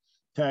of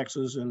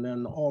taxes and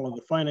then all of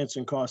the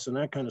financing costs and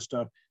that kind of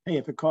stuff, hey,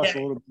 if it costs a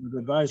little bit of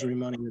advisory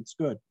money, it's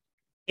good.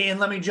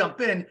 And let me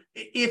jump in.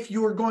 If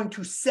you are going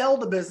to sell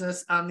the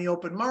business on the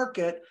open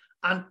market,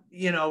 and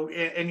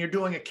you're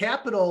doing a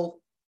capital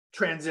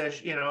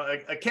transition,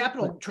 a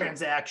capital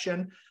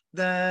transaction,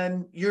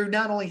 then you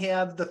not only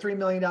have the $3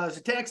 million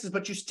of taxes,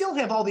 but you still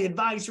have all the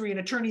advisory and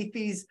attorney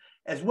fees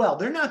as well.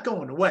 They're not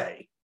going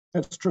away.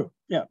 That's true.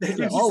 Yeah. So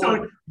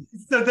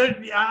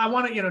I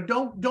want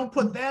to, don't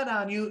put that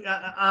on you.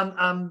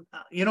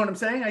 You know what I'm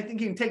saying? I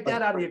think you can take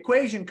that out of the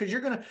equation, because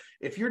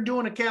if you're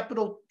doing a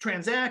capital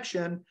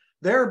transaction,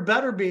 there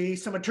better be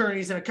some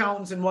attorneys and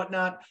accountants and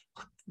whatnot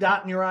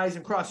dotting your I's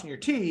and crossing your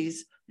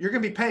T's. You're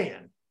going to be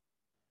paying.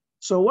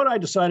 So what I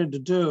decided to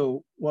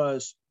do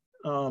was,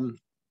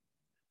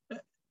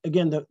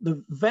 again,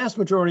 the vast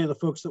majority of the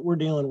folks that we're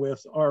dealing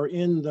with are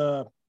in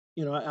the,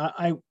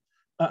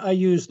 I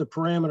use the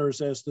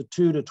parameters as the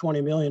 $2 to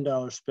 $20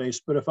 million space,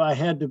 but if I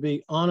had to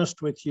be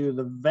honest with you,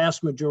 the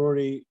vast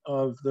majority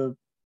of the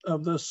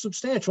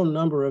substantial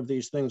number of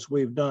these things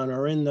we've done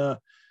are in the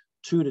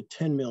 $2 to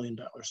 $10 million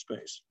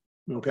space.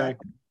 Okay.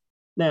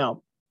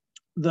 Now,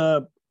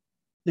 the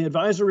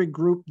advisory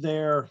group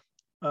there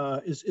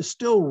is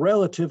still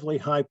relatively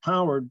high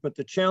powered, but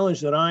the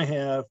challenge that I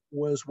have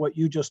was what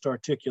you just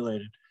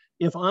articulated.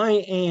 If I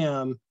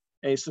am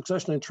a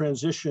succession and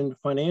transition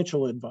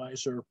financial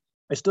advisor,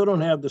 I still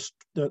don't have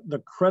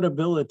the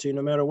credibility,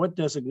 no matter what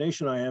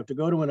designation I have, to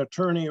go to an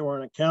attorney or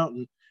an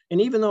accountant.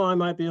 And even though I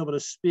might be able to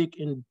speak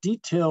in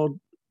detailed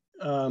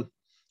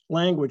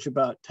language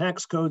about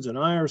tax codes and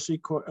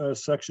IRC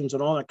sections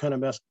and all that kind of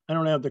mess, I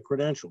don't have the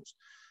credentials.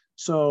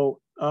 So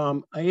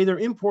I either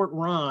import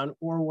Ron,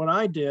 or what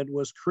I did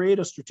was create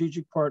a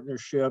strategic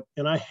partnership,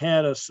 and I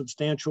had a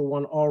substantial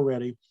one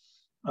already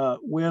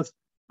with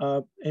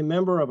a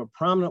member of a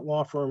prominent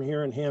law firm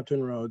here in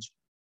Hampton Roads,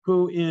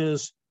 who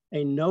is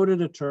a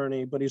noted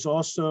attorney, but he's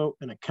also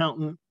an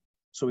accountant.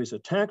 So he's a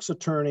tax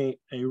attorney,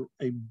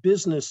 a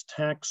business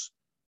tax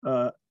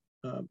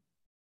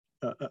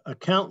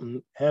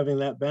accountant, having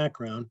that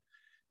background,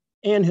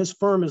 and his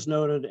firm is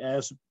noted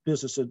as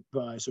business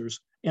advisors.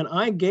 And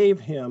I gave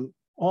him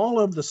all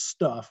of the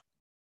stuff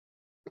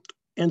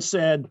and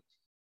said,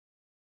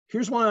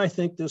 here's why I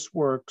think this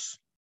works,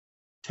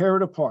 tear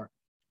it apart.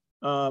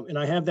 And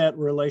I have that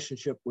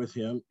relationship with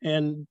him.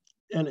 And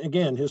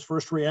again, his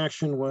first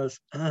reaction was,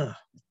 it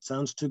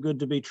sounds too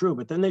good to be true.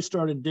 But then they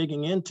started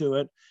digging into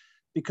it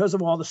because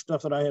of all the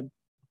stuff that I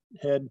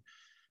had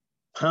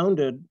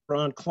pounded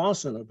Ron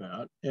Clausen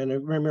about. And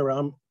remember,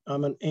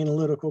 I'm an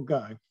analytical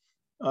guy.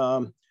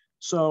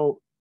 So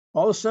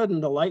all of a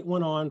sudden, the light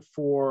went on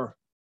for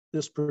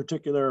this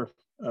particular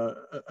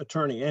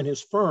attorney and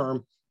his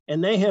firm,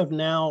 and they have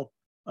now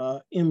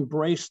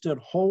embraced it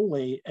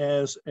wholly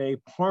as a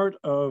part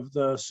of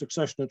the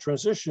succession and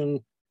transition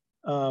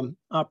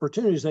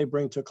opportunities they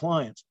bring to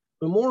clients.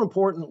 But more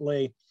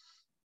importantly,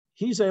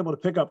 he's able to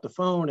pick up the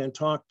phone and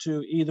talk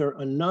to either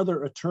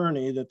another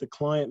attorney that the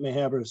client may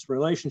have a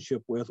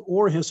relationship with,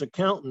 or his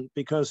accountant,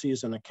 because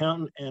he's an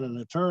accountant and an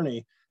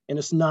attorney, and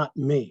it's not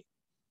me.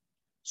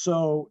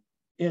 So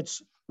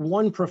it's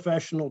one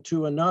professional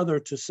to another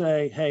to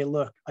say, hey,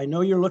 look, I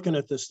know you're looking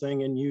at this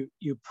thing and you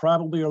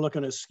probably are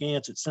looking at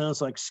scans. It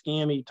sounds like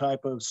scammy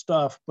type of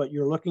stuff, but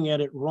you're looking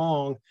at it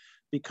wrong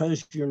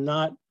because you're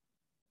not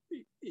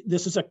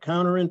this is a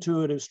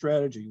counterintuitive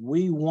strategy.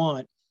 We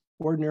want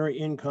ordinary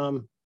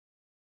income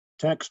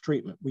tax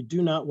treatment. We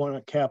do not want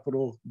a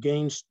capital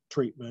gains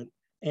treatment.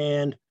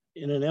 And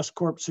in an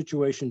S-corp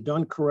situation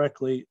done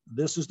correctly,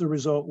 this is the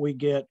result we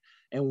get.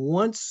 And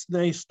once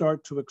they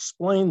start to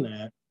explain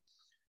that,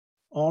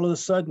 all of a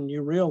sudden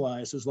you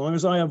realize, as long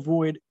as I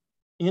avoid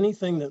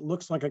anything that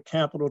looks like a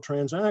capital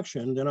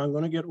transaction, then I'm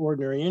going to get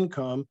ordinary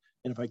income.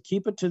 And if I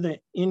keep it to the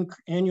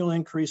annual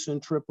increase in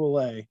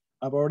AAA,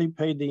 I've already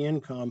paid the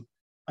income.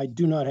 I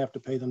do not have to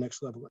pay the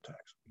next level of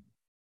tax.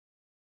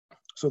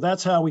 So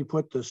that's how we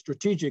put the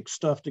strategic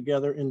stuff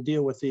together and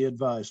deal with the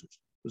advisors.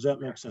 Does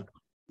that make sense?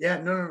 Yeah,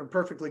 no,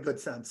 perfectly good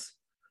sense.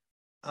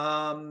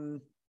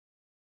 I'm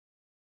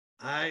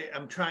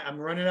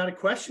running out of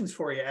questions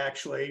for you,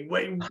 actually.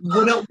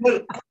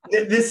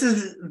 This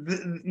is,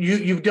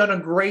 you've done a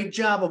great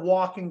job of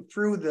walking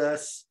through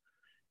this.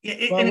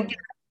 And again,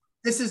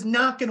 this is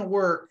not going to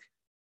work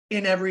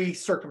in every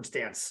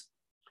circumstance.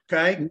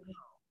 Okay.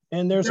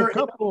 And there's a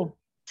couple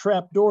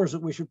trap doors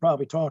that we should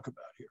probably talk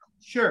about here.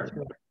 Sure.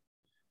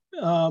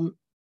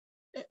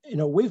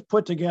 We've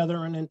put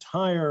together an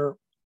entire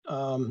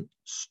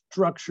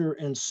structure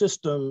and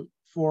system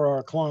for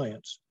our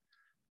clients.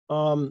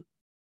 And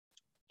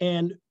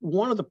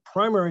one of the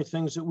primary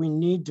things that we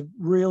need to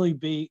really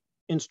be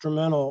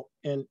instrumental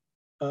and,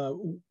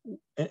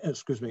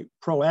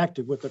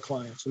 proactive with the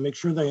clients and make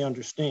sure they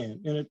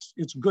understand. And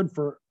it's good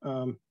for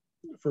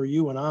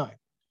you and I.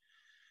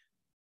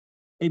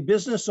 A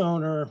business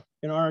owner,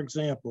 in our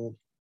example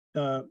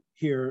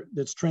here,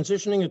 that's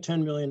transitioning a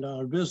 $10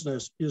 million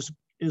business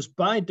is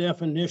by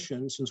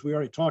definition, since we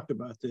already talked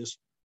about this,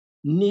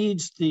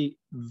 needs the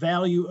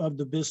value of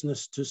the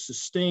business to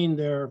sustain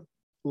their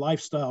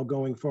lifestyle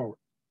going forward.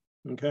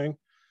 Okay,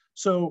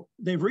 so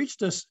they've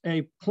reached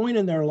a point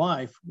in their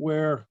life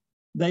where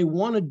they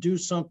want to do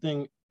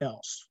something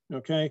else.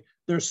 Okay,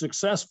 they're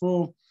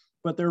successful,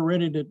 but they're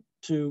ready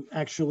to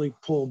actually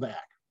pull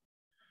back.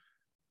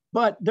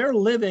 But they're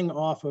living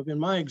off of, in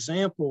my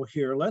example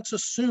here, let's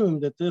assume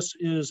that this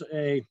is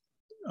a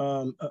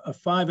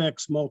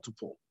 5x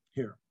multiple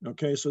here.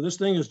 Okay, so this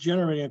thing is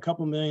generating a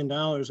couple $1 million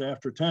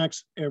after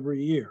tax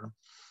every year.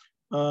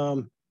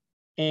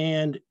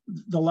 And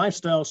the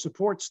lifestyle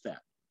supports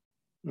that.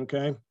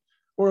 Okay,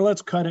 or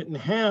let's cut it in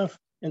half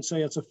and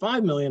say it's a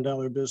 $5 million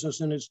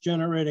business and it's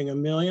generating $1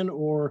 million,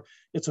 or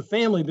it's a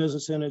family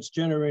business and it's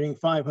generating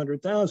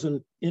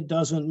 $500,000. It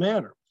doesn't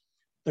matter.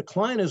 The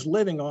client is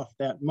living off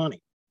that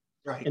money.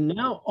 Right. And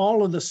now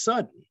all of a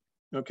sudden,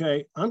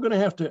 okay, I'm going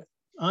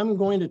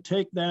to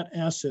take that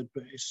asset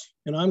base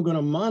and I'm going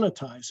to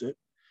monetize it.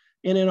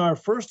 And in our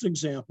first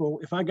example,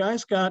 if a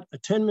guy's got a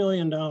 $10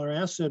 million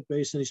asset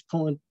base and he's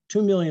pulling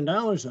 $2 million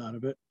out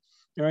of it,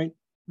 all right,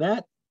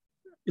 that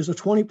is a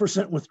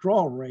 20%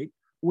 withdrawal rate,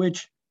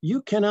 which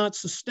you cannot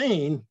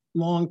sustain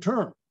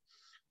long-term.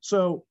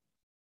 So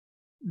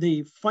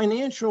the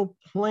financial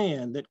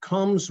plan that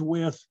comes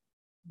with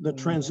the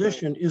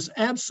transition is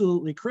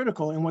absolutely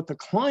critical. And what the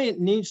client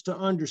needs to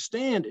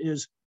understand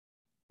is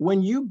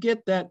when you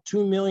get that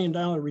 $2 million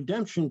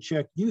redemption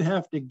check, you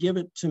have to give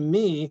it to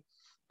me,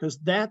 because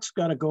that's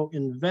got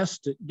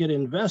to get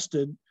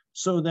invested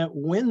so that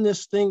when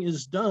this thing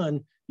is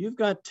done, you've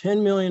got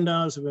 $10 million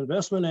of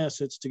investment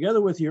assets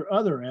together with your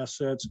other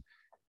assets.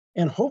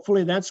 And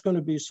hopefully that's going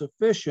to be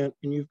sufficient.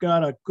 And you've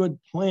got a good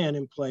plan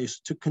in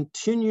place to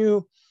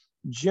continue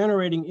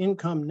generating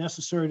income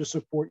necessary to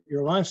support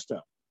your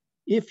lifestyle.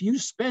 If you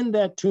spend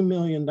that $2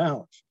 million,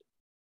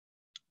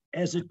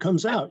 as it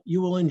comes out,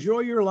 you will enjoy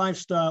your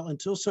lifestyle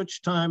until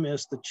such time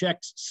as the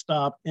checks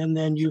stop, and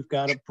then you've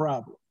got a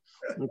problem.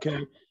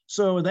 Okay,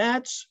 so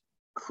that's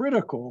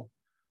critical,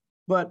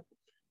 but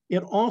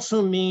it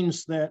also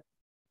means that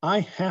I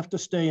have to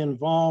stay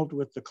involved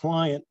with the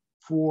client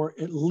for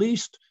at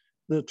least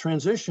the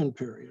transition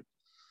period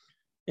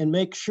and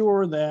make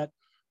sure that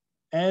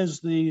as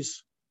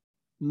these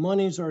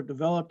monies are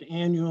developed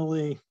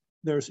annually,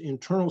 there's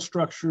internal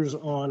structures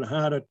on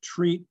how to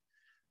treat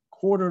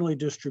quarterly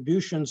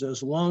distributions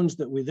as loans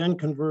that we then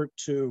convert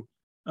to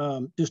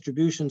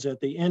distributions at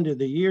the end of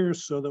the year,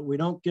 so that we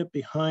don't get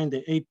behind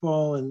the 8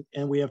 ball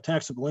and we have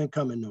taxable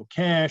income and no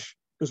cash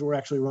because we're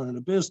actually running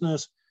a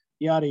business,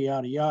 yada,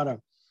 yada, yada.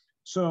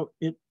 So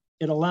it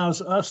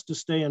allows us to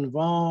stay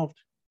involved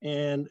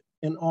and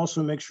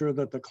also make sure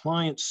that the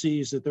client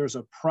sees that there's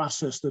a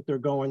process that they're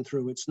going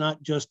through. It's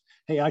not just,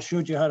 hey, I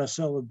showed you how to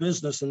sell a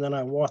business and then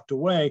I walked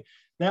away.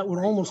 That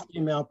would almost be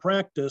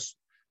malpractice.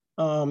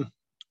 And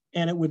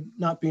it would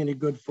not be any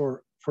good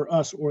for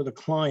us or the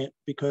client,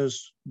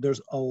 because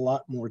there's a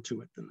lot more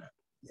to it than that.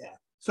 Yeah.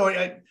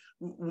 So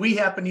we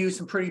happen to use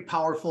some pretty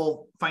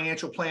powerful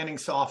financial planning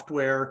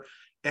software,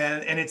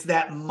 and it's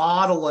that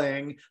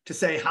modeling to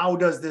say, how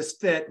does this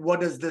fit? What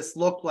does this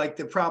look like?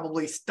 That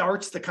probably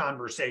starts the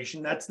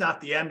conversation. That's not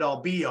the end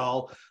all be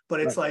all, but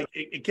it's right. Like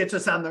it gets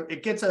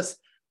us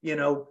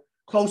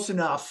close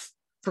enough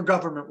for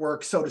government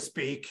work, so to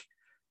speak.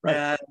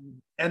 Right.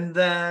 And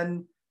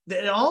then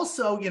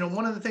also,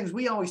 one of the things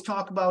we always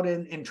talk about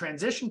in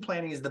transition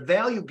planning is the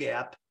value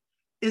gap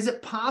is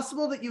it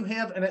possible that you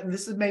have, and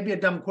this is maybe a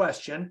dumb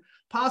question,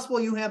 possible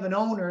you have an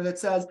owner that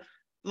says,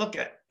 look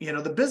at,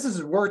 the business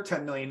is worth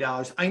 $10 million.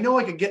 I know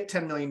I could get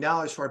 $10 million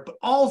for it, but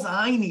all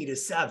I need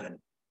is 7.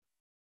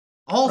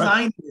 All Right.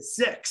 I need is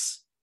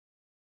 6.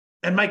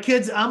 And my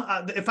kids,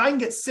 if I can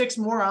get 6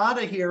 more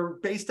out of here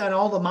based on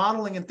all the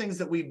modeling and things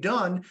that we've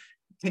done,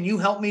 can you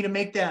help me to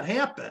make that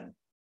happen?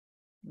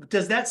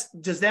 Does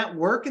that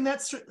work in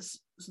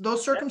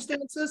those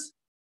circumstances?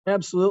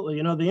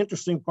 Absolutely. The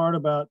interesting part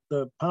about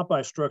the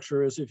Popeye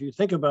structure is, if you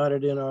think about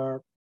it in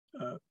our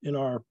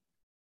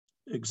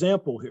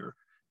example here,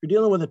 if you're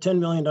dealing with a $10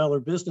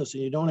 million business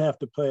and you don't have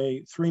to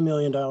pay $3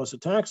 million of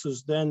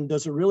taxes, then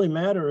does it really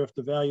matter if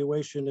the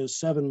valuation is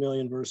 7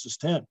 million versus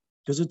 10?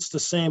 Because it's the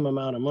same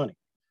amount of money.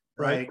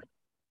 Right.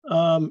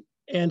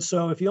 And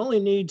so if you only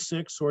need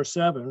 6 or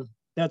 7,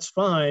 that's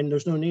fine.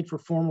 There's no need for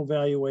formal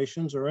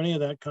valuations or any of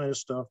that kind of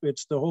stuff.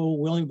 It's the whole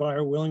willing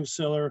buyer, willing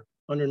seller,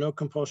 under no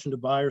compulsion to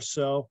buy or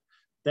sell.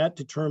 That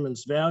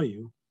determines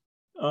value.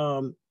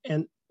 And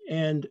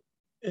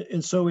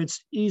so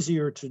it's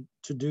easier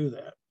to do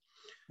that.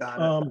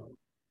 Got it.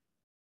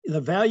 The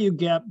value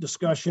gap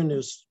discussion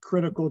is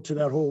critical to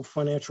that whole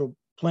financial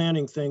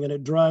planning thing, and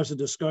it drives a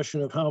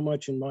discussion of how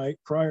much, in my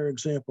prior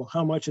example,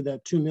 how much of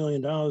that $2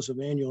 million of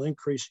annual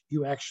increase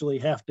you actually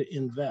have to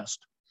invest,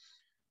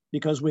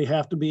 because we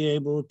have to be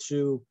able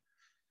to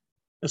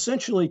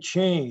essentially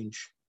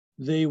change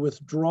the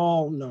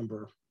withdrawal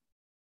number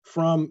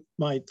from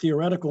my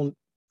theoretical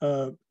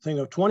thing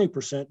of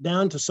 20%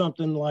 down to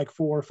something like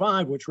 4 or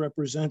 5, which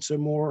represents a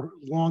more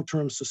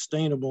long-term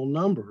sustainable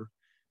number.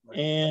 Right.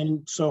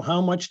 And so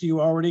how much do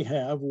you already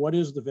have? What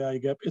is the value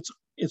gap?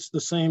 It's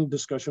the same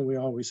discussion we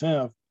always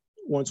have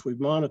once we've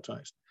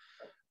monetized.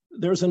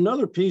 There's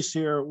another piece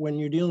here when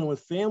you're dealing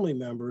with family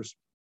members.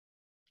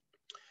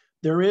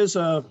 There is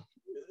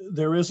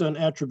an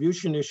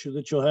attribution issue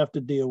that you'll have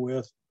to deal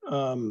with,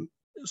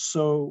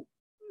 so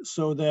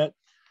that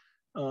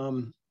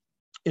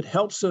it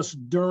helps us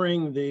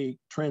during the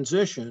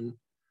transition.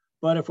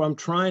 But if I'm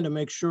trying to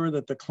make sure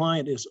that the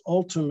client is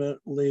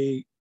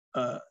ultimately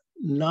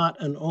not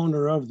an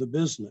owner of the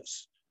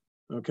business,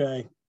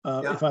 okay?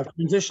 If I've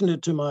transitioned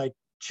it to my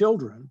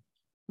children,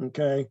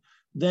 okay,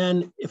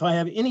 then if I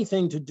have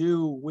anything to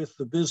do with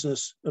the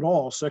business at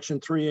all, Section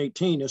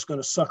 318 is going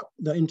to suck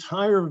the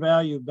entire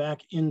value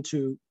back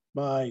into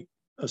my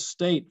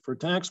estate for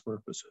tax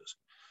purposes.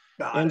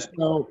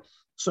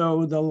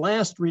 So the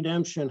last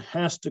redemption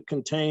has to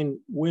contain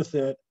with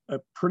it a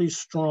pretty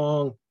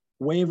strong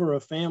waiver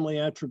of family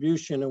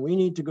attribution. And we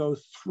need to go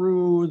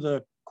through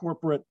the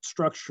corporate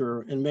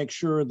structure and make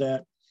sure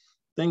that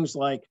things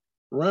like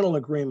rental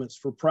agreements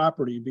for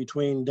property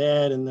between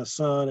dad and the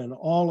son and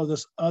all of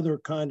this other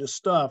kind of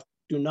stuff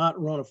do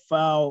not run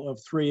afoul of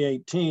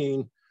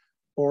 318,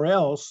 or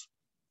else,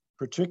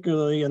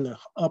 particularly in the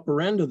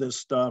upper end of this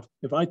stuff,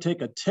 if I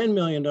take a $10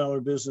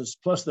 million business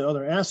plus the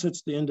other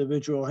assets the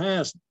individual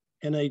has,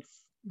 and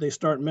they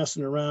start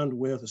messing around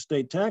with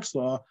estate tax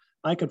law,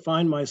 I could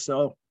find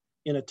myself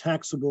in a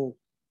taxable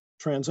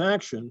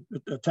transaction,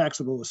 a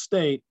taxable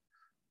estate,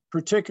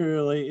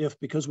 particularly if,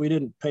 because we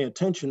didn't pay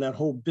attention, that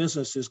whole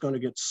business is going to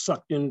get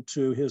sucked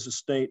into his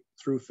estate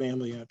through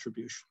family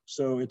attribution.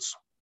 So it's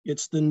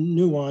the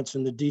nuance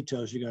and the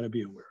details you got to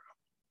be aware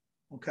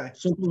of. Okay.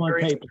 Simple on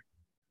paper.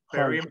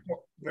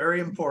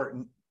 Very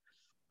important.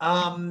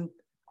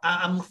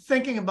 I'm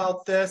thinking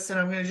about this, and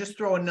I'm going to just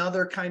throw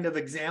another kind of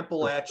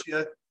example at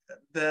you.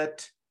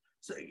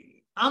 So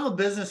I'm a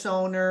business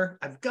owner.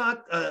 I've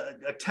got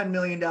a $10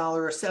 million, a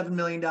 $7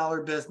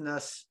 million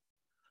business.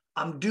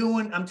 I'm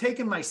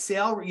taking my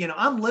salary,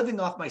 I'm living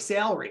off my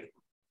salary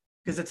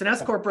because it's an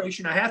S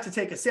corporation. I have to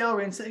take a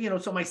salary, and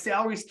so my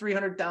salary's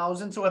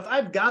 $300,000. So if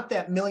I've got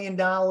that $1 million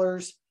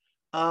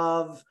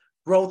of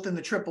growth in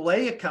the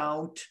AAA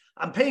account,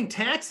 I'm paying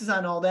taxes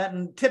on all that.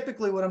 And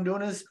typically what I'm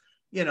doing is,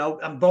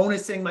 I'm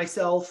bonusing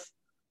myself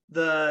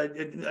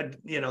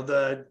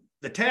the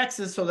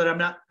taxes so that I'm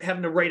not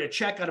having to write a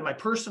check out of my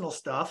personal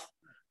stuff.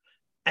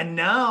 And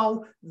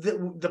now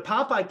the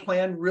Popeye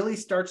plan really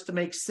starts to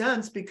make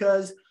sense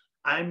because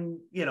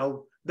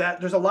that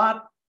there's a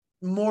lot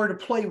more to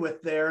play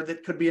with there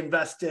that could be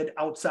invested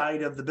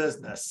outside of the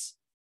business.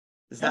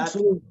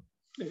 Absolutely.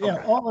 Yeah,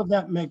 okay. All of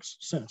that makes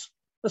sense.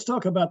 Let's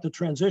talk about the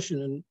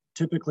transition and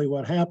typically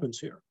what happens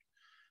here.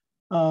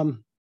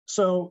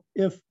 So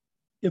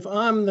if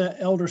I'm the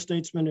elder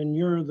statesman and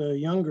you're the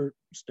younger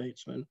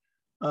statesman,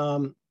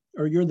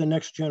 or you're the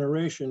next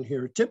generation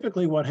here,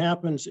 typically what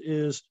happens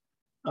is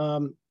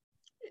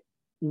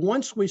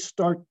once we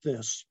start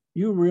this,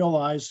 you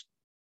realize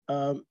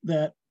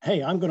that,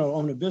 hey, I'm going to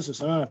own a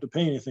business. I don't have to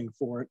pay anything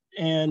for it.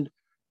 And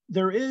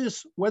there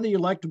is, whether you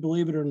like to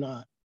believe it or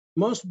not,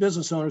 most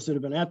business owners that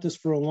have been at this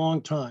for a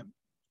long time,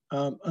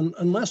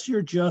 unless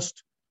you're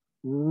just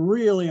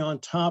really on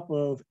top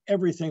of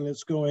everything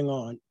that's going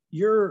on,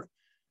 you're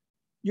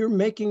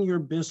making your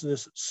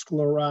business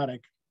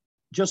sclerotic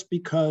just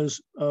because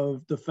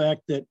of the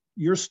fact that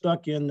you're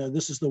stuck in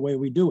this is the way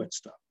we do it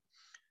stuff.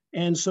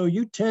 And so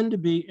you tend to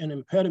be an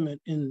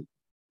impediment in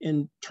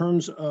in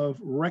terms of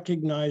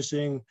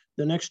recognizing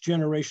the next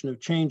generation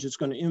of change that's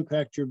going to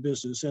impact your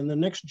business. And the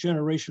next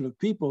generation of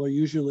people are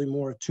usually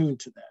more attuned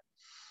to that.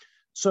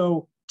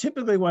 So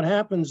typically what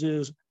happens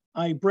is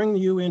I bring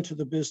you into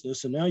the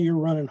business and now you're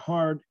running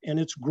hard and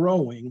it's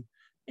growing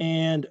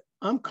and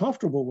I'm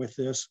comfortable with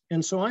this.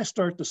 And so I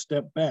start to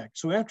step back.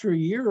 So after a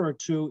year or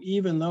two,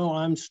 even though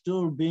I'm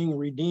still being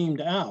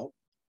redeemed out,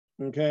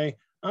 okay,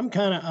 I'm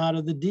kind of out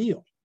of the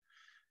deal.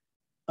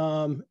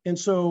 And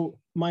so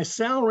my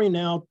salary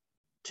now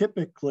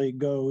typically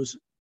goes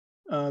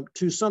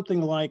to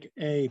something like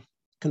a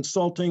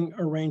consulting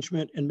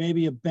arrangement and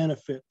maybe a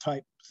benefit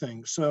type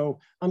thing. So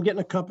I'm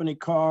getting a company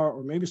car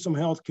or maybe some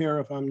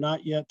healthcare if I'm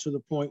not yet to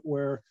the point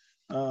where,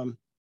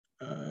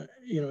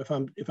 if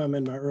I'm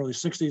in my early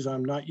 60s,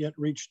 I'm not yet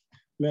reached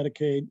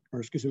Medicare,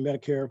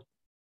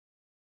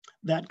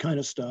 that kind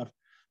of stuff.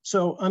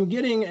 So I'm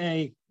getting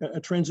a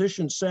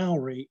transition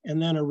salary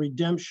and then a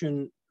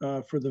redemption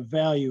for the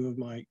value of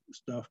my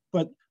stuff,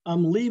 but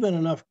I'm leaving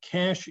enough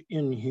cash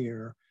in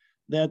here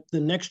that the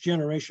next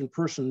generation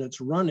person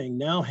that's running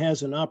now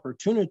has an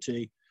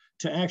opportunity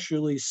to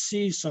actually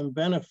see some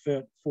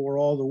benefit for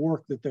all the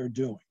work that they're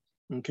doing.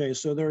 Okay,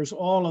 so there's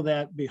all of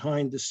that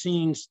behind the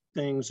scenes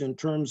things in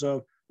terms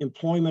of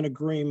employment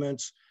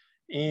agreements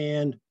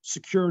and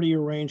security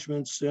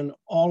arrangements and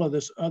all of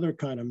this other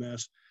kind of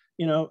mess.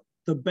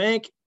 The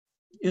bank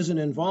isn't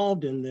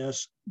involved in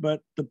this,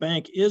 but the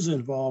bank is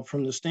involved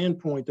from the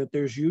standpoint that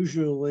there's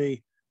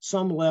usually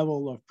some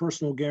level of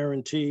personal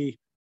guarantee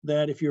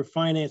that if you're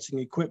financing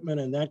equipment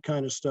and that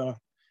kind of stuff.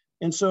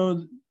 And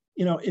so,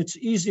 it's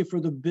easy for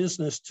the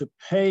business to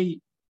pay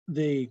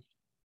the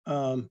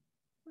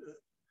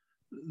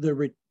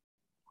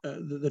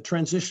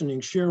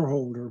transitioning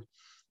shareholder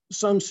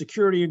some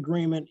security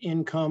agreement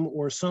income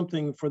or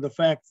something for the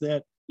fact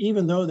that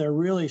even though they're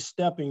really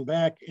stepping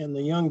back and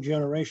the young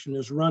generation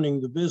is running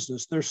the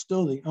business, they're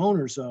still the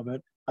owners of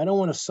it. I don't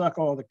want to suck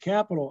all the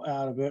capital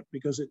out of it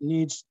because it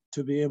needs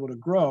to be able to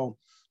grow.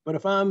 But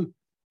if I'm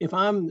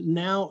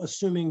now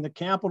assuming the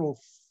capital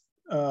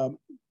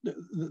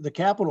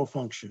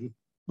function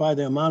by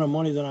the amount of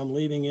money that I'm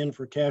leaving in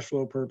for cash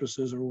flow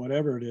purposes or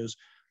whatever it is,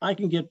 I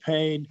can get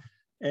paid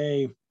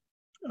a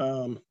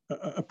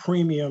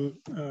premium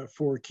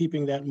for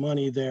keeping that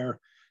money there.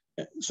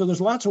 So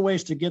there's lots of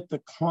ways to get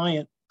the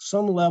client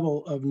some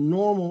level of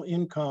normal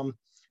income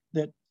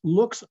that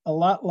looks a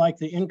lot like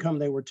the income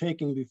they were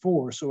taking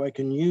before. So I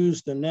can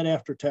use the net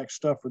after tax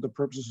stuff for the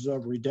purposes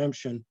of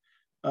redemption.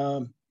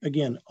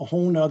 Again, a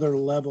whole nother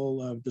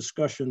level of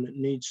discussion that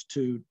needs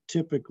to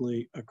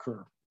typically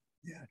occur.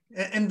 Yeah,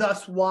 and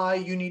thus why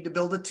you need to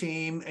build a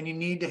team and you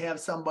need to have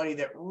somebody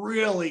that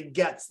really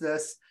gets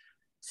this.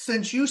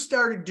 Since you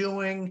started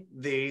doing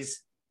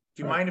these,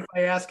 do you mind if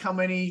I ask how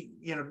many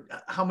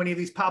of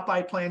these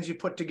Popeye plans you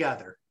put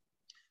together?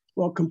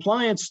 Well,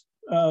 compliance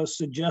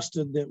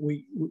suggested that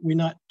we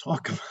not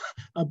talk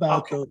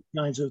about those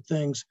kinds of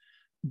things,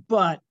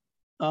 but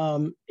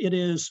it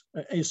is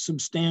a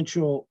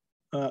substantial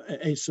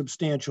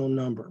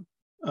number.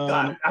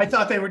 Got it. I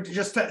thought they were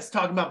just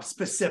talking about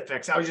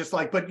specifics. I was just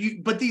like, but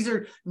these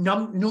are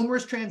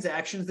numerous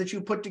transactions that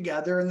you put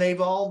together, and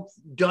they've all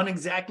done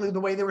exactly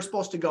the way they were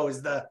supposed to go.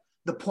 Is the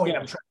point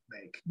I'm trying to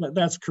make?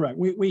 That's correct.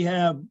 We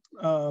have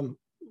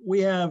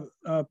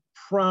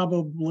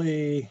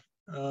probably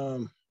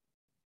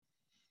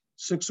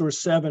 6 or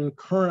 7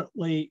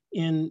 currently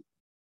in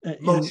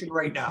motion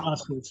right now.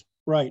 Process.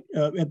 Right,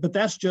 but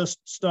that's just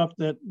stuff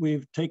that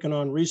we've taken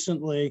on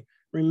recently.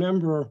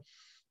 Remember,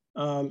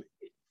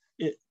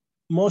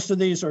 most of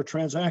these are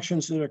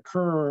transactions that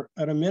occur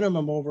at a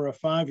minimum over a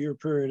 5-year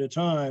period of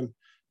time.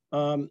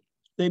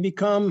 They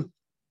become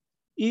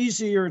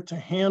easier to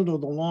handle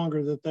the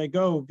longer that they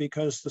go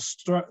because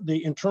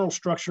the internal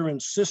structure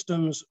and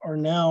systems are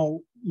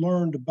now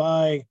learned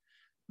by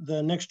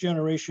the next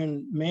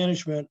generation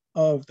management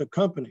of the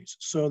companies.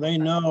 So they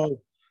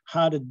know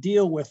how to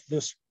deal with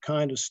this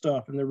kind of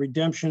stuff, and the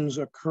redemptions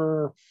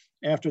occur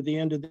after the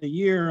end of the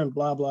year and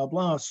blah, blah,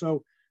 blah.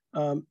 So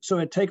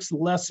it takes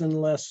less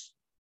and less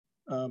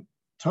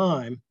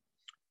time.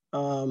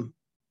 And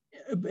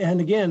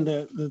again,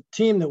 the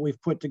team that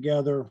we've put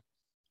together,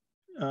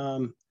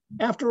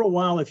 after a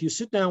while, if you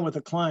sit down with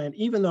a client,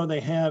 even though they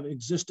have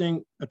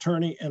existing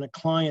attorney and a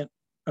client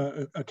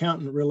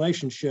accountant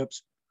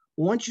relationships,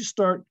 once you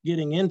start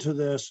getting into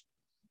this,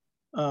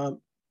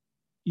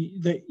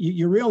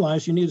 you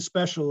realize you need a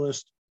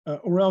specialist,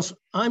 or else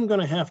I'm going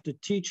to have to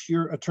teach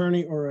your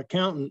attorney or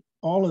accountant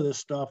all of this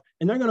stuff,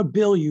 and they're going to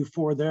bill you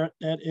for that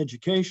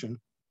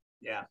education.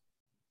 Yeah.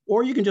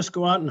 Or you can just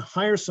go out and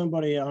hire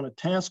somebody on a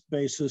task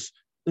basis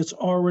that's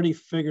already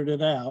figured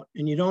it out,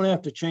 and you don't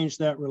have to change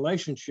that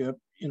relationship.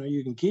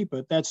 You can keep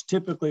it. That's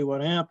typically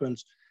what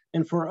happens.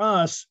 And for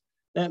us,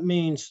 that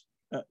means,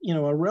 a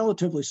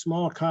relatively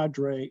small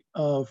cadre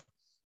of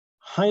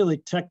highly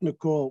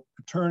technical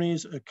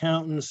attorneys,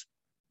 accountants,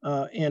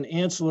 and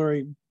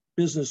ancillary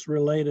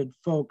business-related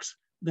folks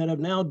that have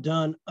now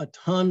done a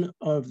ton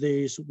of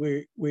these.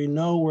 We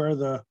know where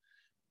the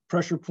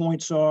pressure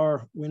points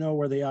are. We know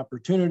where the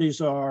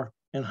opportunities are.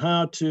 and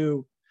how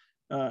to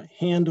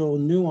handle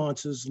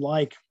nuances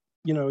like,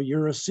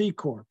 you're a C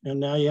Corp and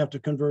now you have to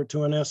convert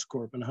to an S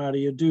Corp. And how do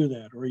you do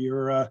that? Or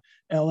you're a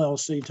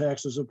LLC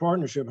taxed as a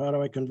partnership. How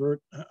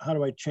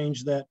do I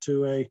change that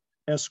to a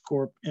S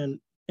Corp and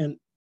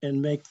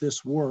make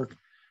this work?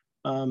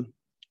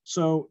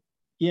 So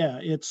yeah,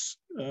 it's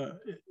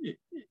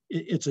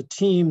a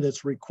team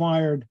that's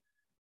required,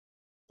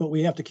 but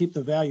we have to keep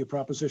the value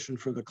proposition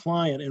for the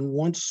client. And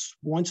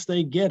once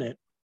they get it,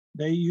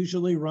 they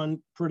usually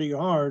run pretty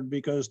hard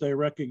because they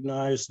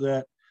recognize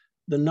that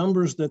the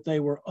numbers that they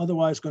were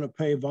otherwise going to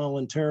pay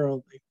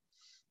voluntarily,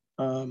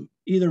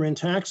 either in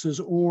taxes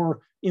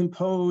or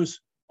impose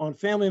on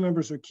family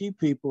members or key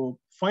people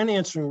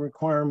financing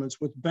requirements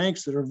with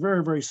banks that are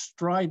very, very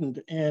strident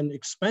and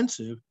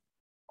expensive,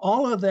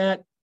 all of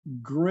that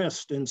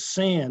grist and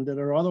sand that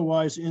are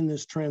otherwise in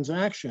this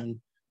transaction,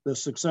 the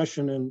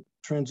succession and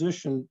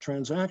transition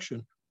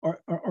transaction,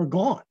 are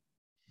gone.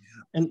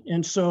 Yeah.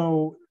 And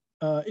so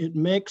it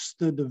makes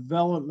the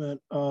development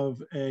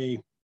of a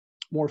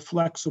more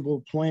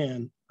flexible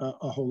plan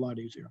a whole lot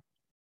easier.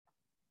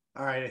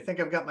 All right, I think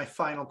I've got my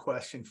final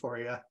question for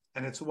you,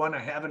 and it's one I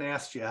haven't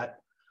asked yet.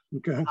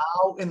 Okay.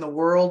 How in the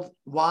world,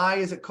 why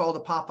is it called a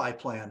Popeye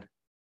plan?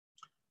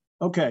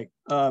 Okay,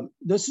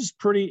 this is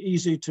pretty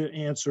easy to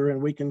answer,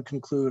 and we can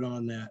conclude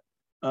on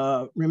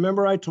that.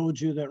 Remember I told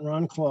you that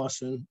Ron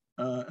Clausen,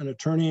 an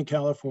attorney in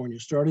California,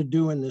 started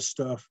doing this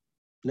stuff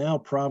now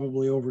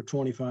probably over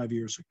 25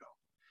 years ago.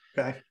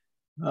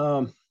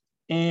 Okay.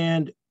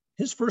 And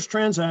his first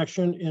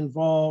transaction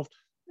involved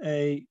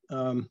a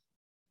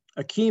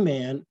key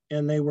man,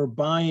 and they were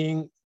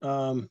buying,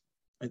 I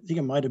think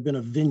it might have been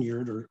a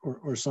vineyard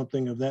or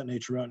something of that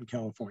nature out in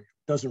California.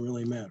 Doesn't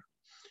really matter.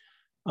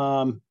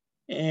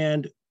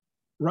 And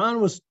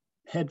Ron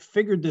had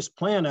figured this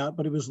plan out,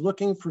 but he was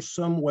looking for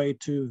some way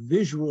to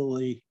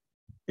visually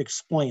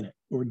explain it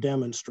or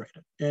demonstrate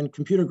it. And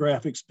computer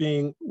graphics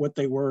being what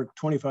they were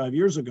 25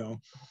 years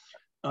ago,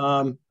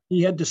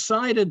 he had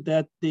decided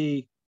that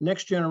the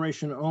next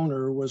generation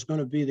owner was going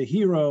to be the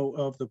hero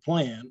of the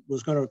plan,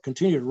 was going to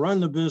continue to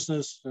run the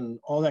business and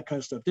all that kind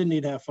of stuff. Didn't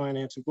need to have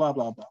financing, blah,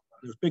 blah, blah.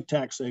 There's big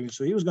tax savings.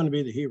 So he was going to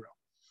be the hero.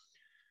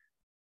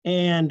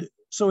 And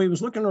so he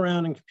was looking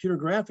around in computer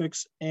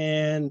graphics,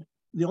 and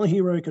the only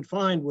hero he could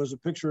find was a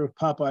picture of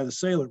Popeye the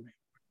Sailor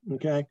Man.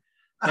 Okay.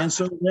 And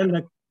so then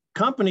the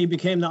company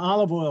became the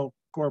Olive Oil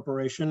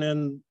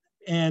Corporation.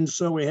 And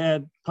so we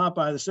had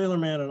Popeye the Sailor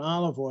Man and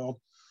olive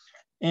oil.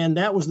 And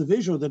that was the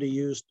visual that he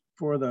used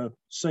for the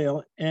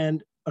sale.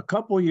 And a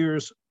couple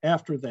years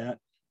after that,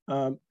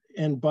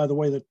 and by the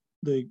way,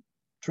 the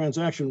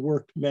transaction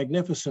worked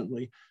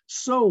magnificently,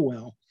 so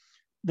well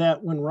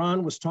that when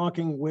Ron was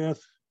talking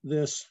with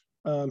this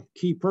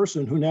key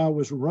person who now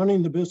was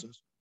running the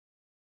business,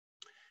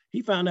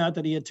 he found out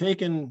that he had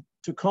taken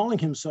to calling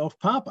himself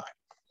Popeye,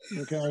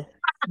 okay,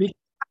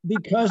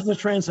 because the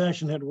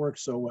transaction had worked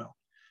so well.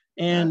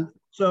 And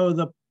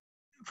so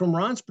from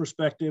Ron's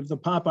perspective, the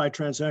Popeye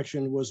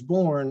transaction was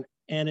born,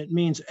 and it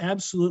means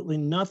absolutely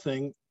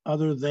nothing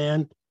other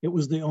than it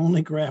was the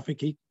only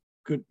graphic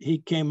he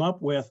came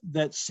up with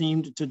that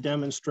seemed to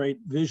demonstrate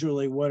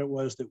visually what it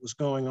was that was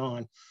going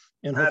on.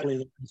 And hopefully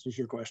that answers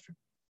your question.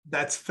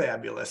 That's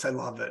fabulous. I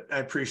love it. I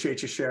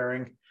appreciate you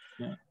sharing.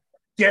 Yeah.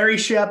 Gary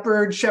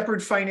Shepard,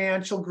 Shepard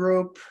Financial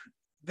Group.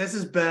 This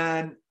has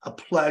been a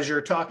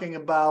pleasure talking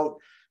about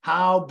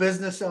how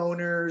business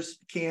owners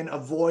can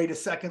avoid a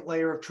second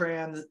layer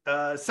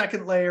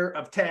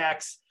of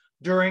tax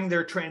during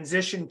their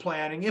transition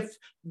planning if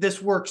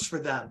this works for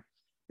them.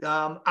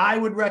 I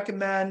would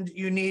recommend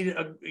you need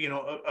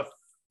a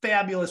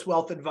fabulous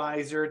wealth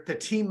advisor to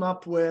team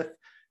up with,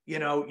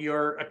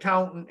 your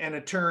accountant and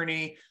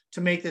attorney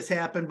to make this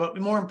happen. But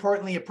more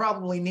importantly, you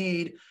probably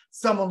need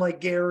someone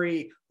like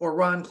Gary or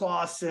Ron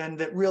Clausen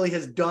that really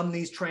has done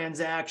these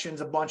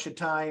transactions a bunch of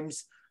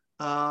times.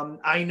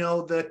 I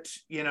know that,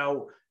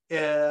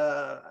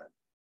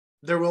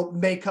 there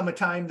may come a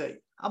time that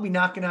I'll be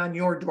knocking on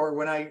your door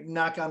when I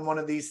knock on one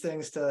of these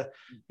things to,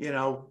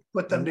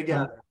 put them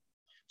together.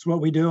 It's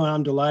what we do, and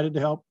I'm delighted to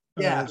help.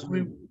 Yeah,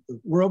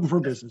 we're open for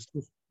business.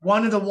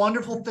 One of the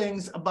wonderful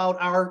things about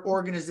our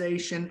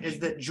organization is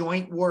that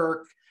joint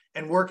work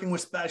and working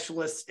with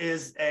specialists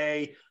is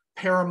a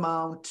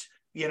paramount,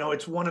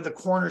 it's one of the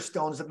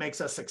cornerstones that makes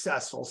us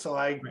successful. So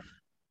I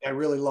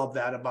really love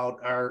that about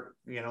our,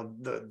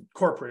 the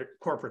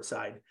corporate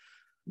side.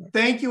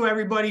 Thank you,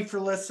 everybody, for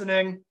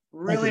listening.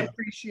 Really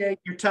appreciate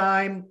your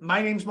time.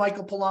 My name's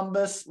Michael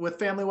Columbus with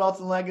Family Wealth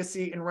and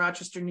Legacy in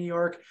Rochester, New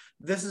York.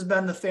 This has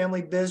been the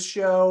Family Biz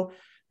Show.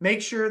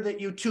 Make sure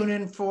that you tune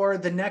in for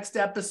the next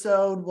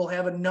episode. We'll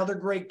have another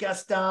great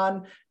guest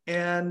on,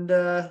 and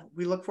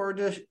we look forward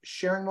to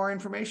sharing more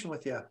information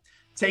with you.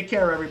 Take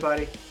care,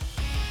 everybody.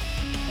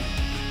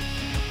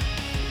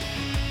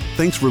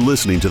 Thanks for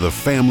listening to the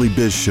Family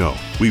Biz Show.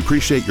 We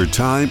appreciate your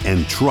time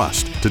and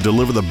trust to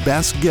deliver the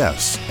best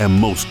guests and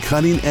most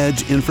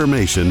cutting-edge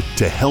information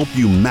to help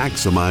you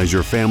maximize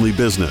your family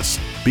business.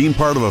 Being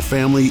part of a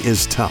family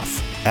is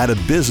tough, Add a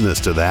business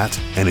to that,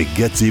 and it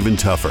gets even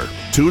tougher.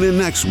 Tune in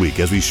next week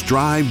as we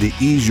strive to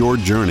ease your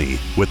journey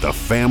with the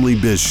Family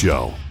Biz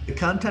Show. The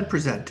content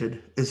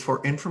presented is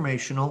for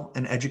informational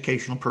and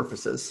educational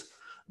purposes.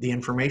 The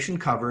information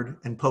covered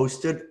and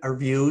posted are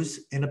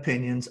views and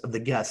opinions of the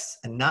guests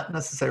and not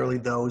necessarily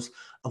those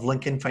of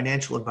Lincoln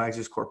Financial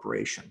Advisors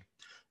Corporation.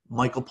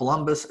 Michael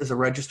Columbus is a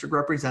registered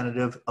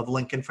representative of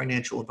Lincoln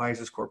Financial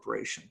Advisors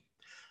Corporation.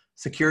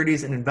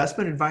 Securities and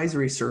investment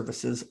advisory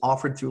services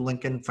offered through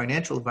Lincoln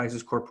Financial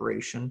Advisors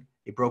Corporation,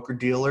 a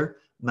broker-dealer,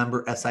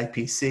 member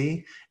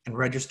SIPC, and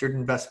registered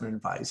investment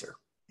advisor.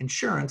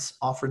 Insurance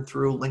offered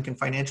through Lincoln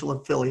Financial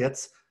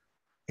affiliates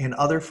and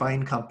other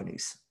fine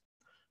companies.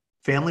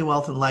 Family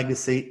Wealth and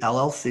Legacy,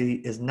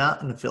 LLC, is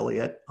not an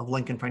affiliate of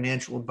Lincoln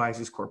Financial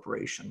Advisors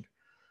Corporation.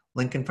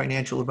 Lincoln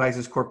Financial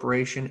Advisors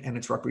Corporation and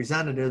its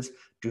representatives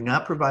do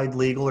not provide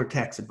legal or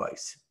tax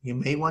advice. You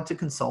may want to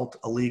consult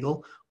a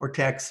legal or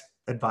tax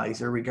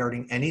advisor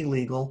regarding any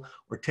legal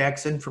or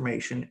tax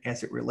information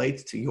as it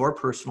relates to your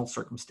personal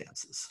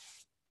circumstances.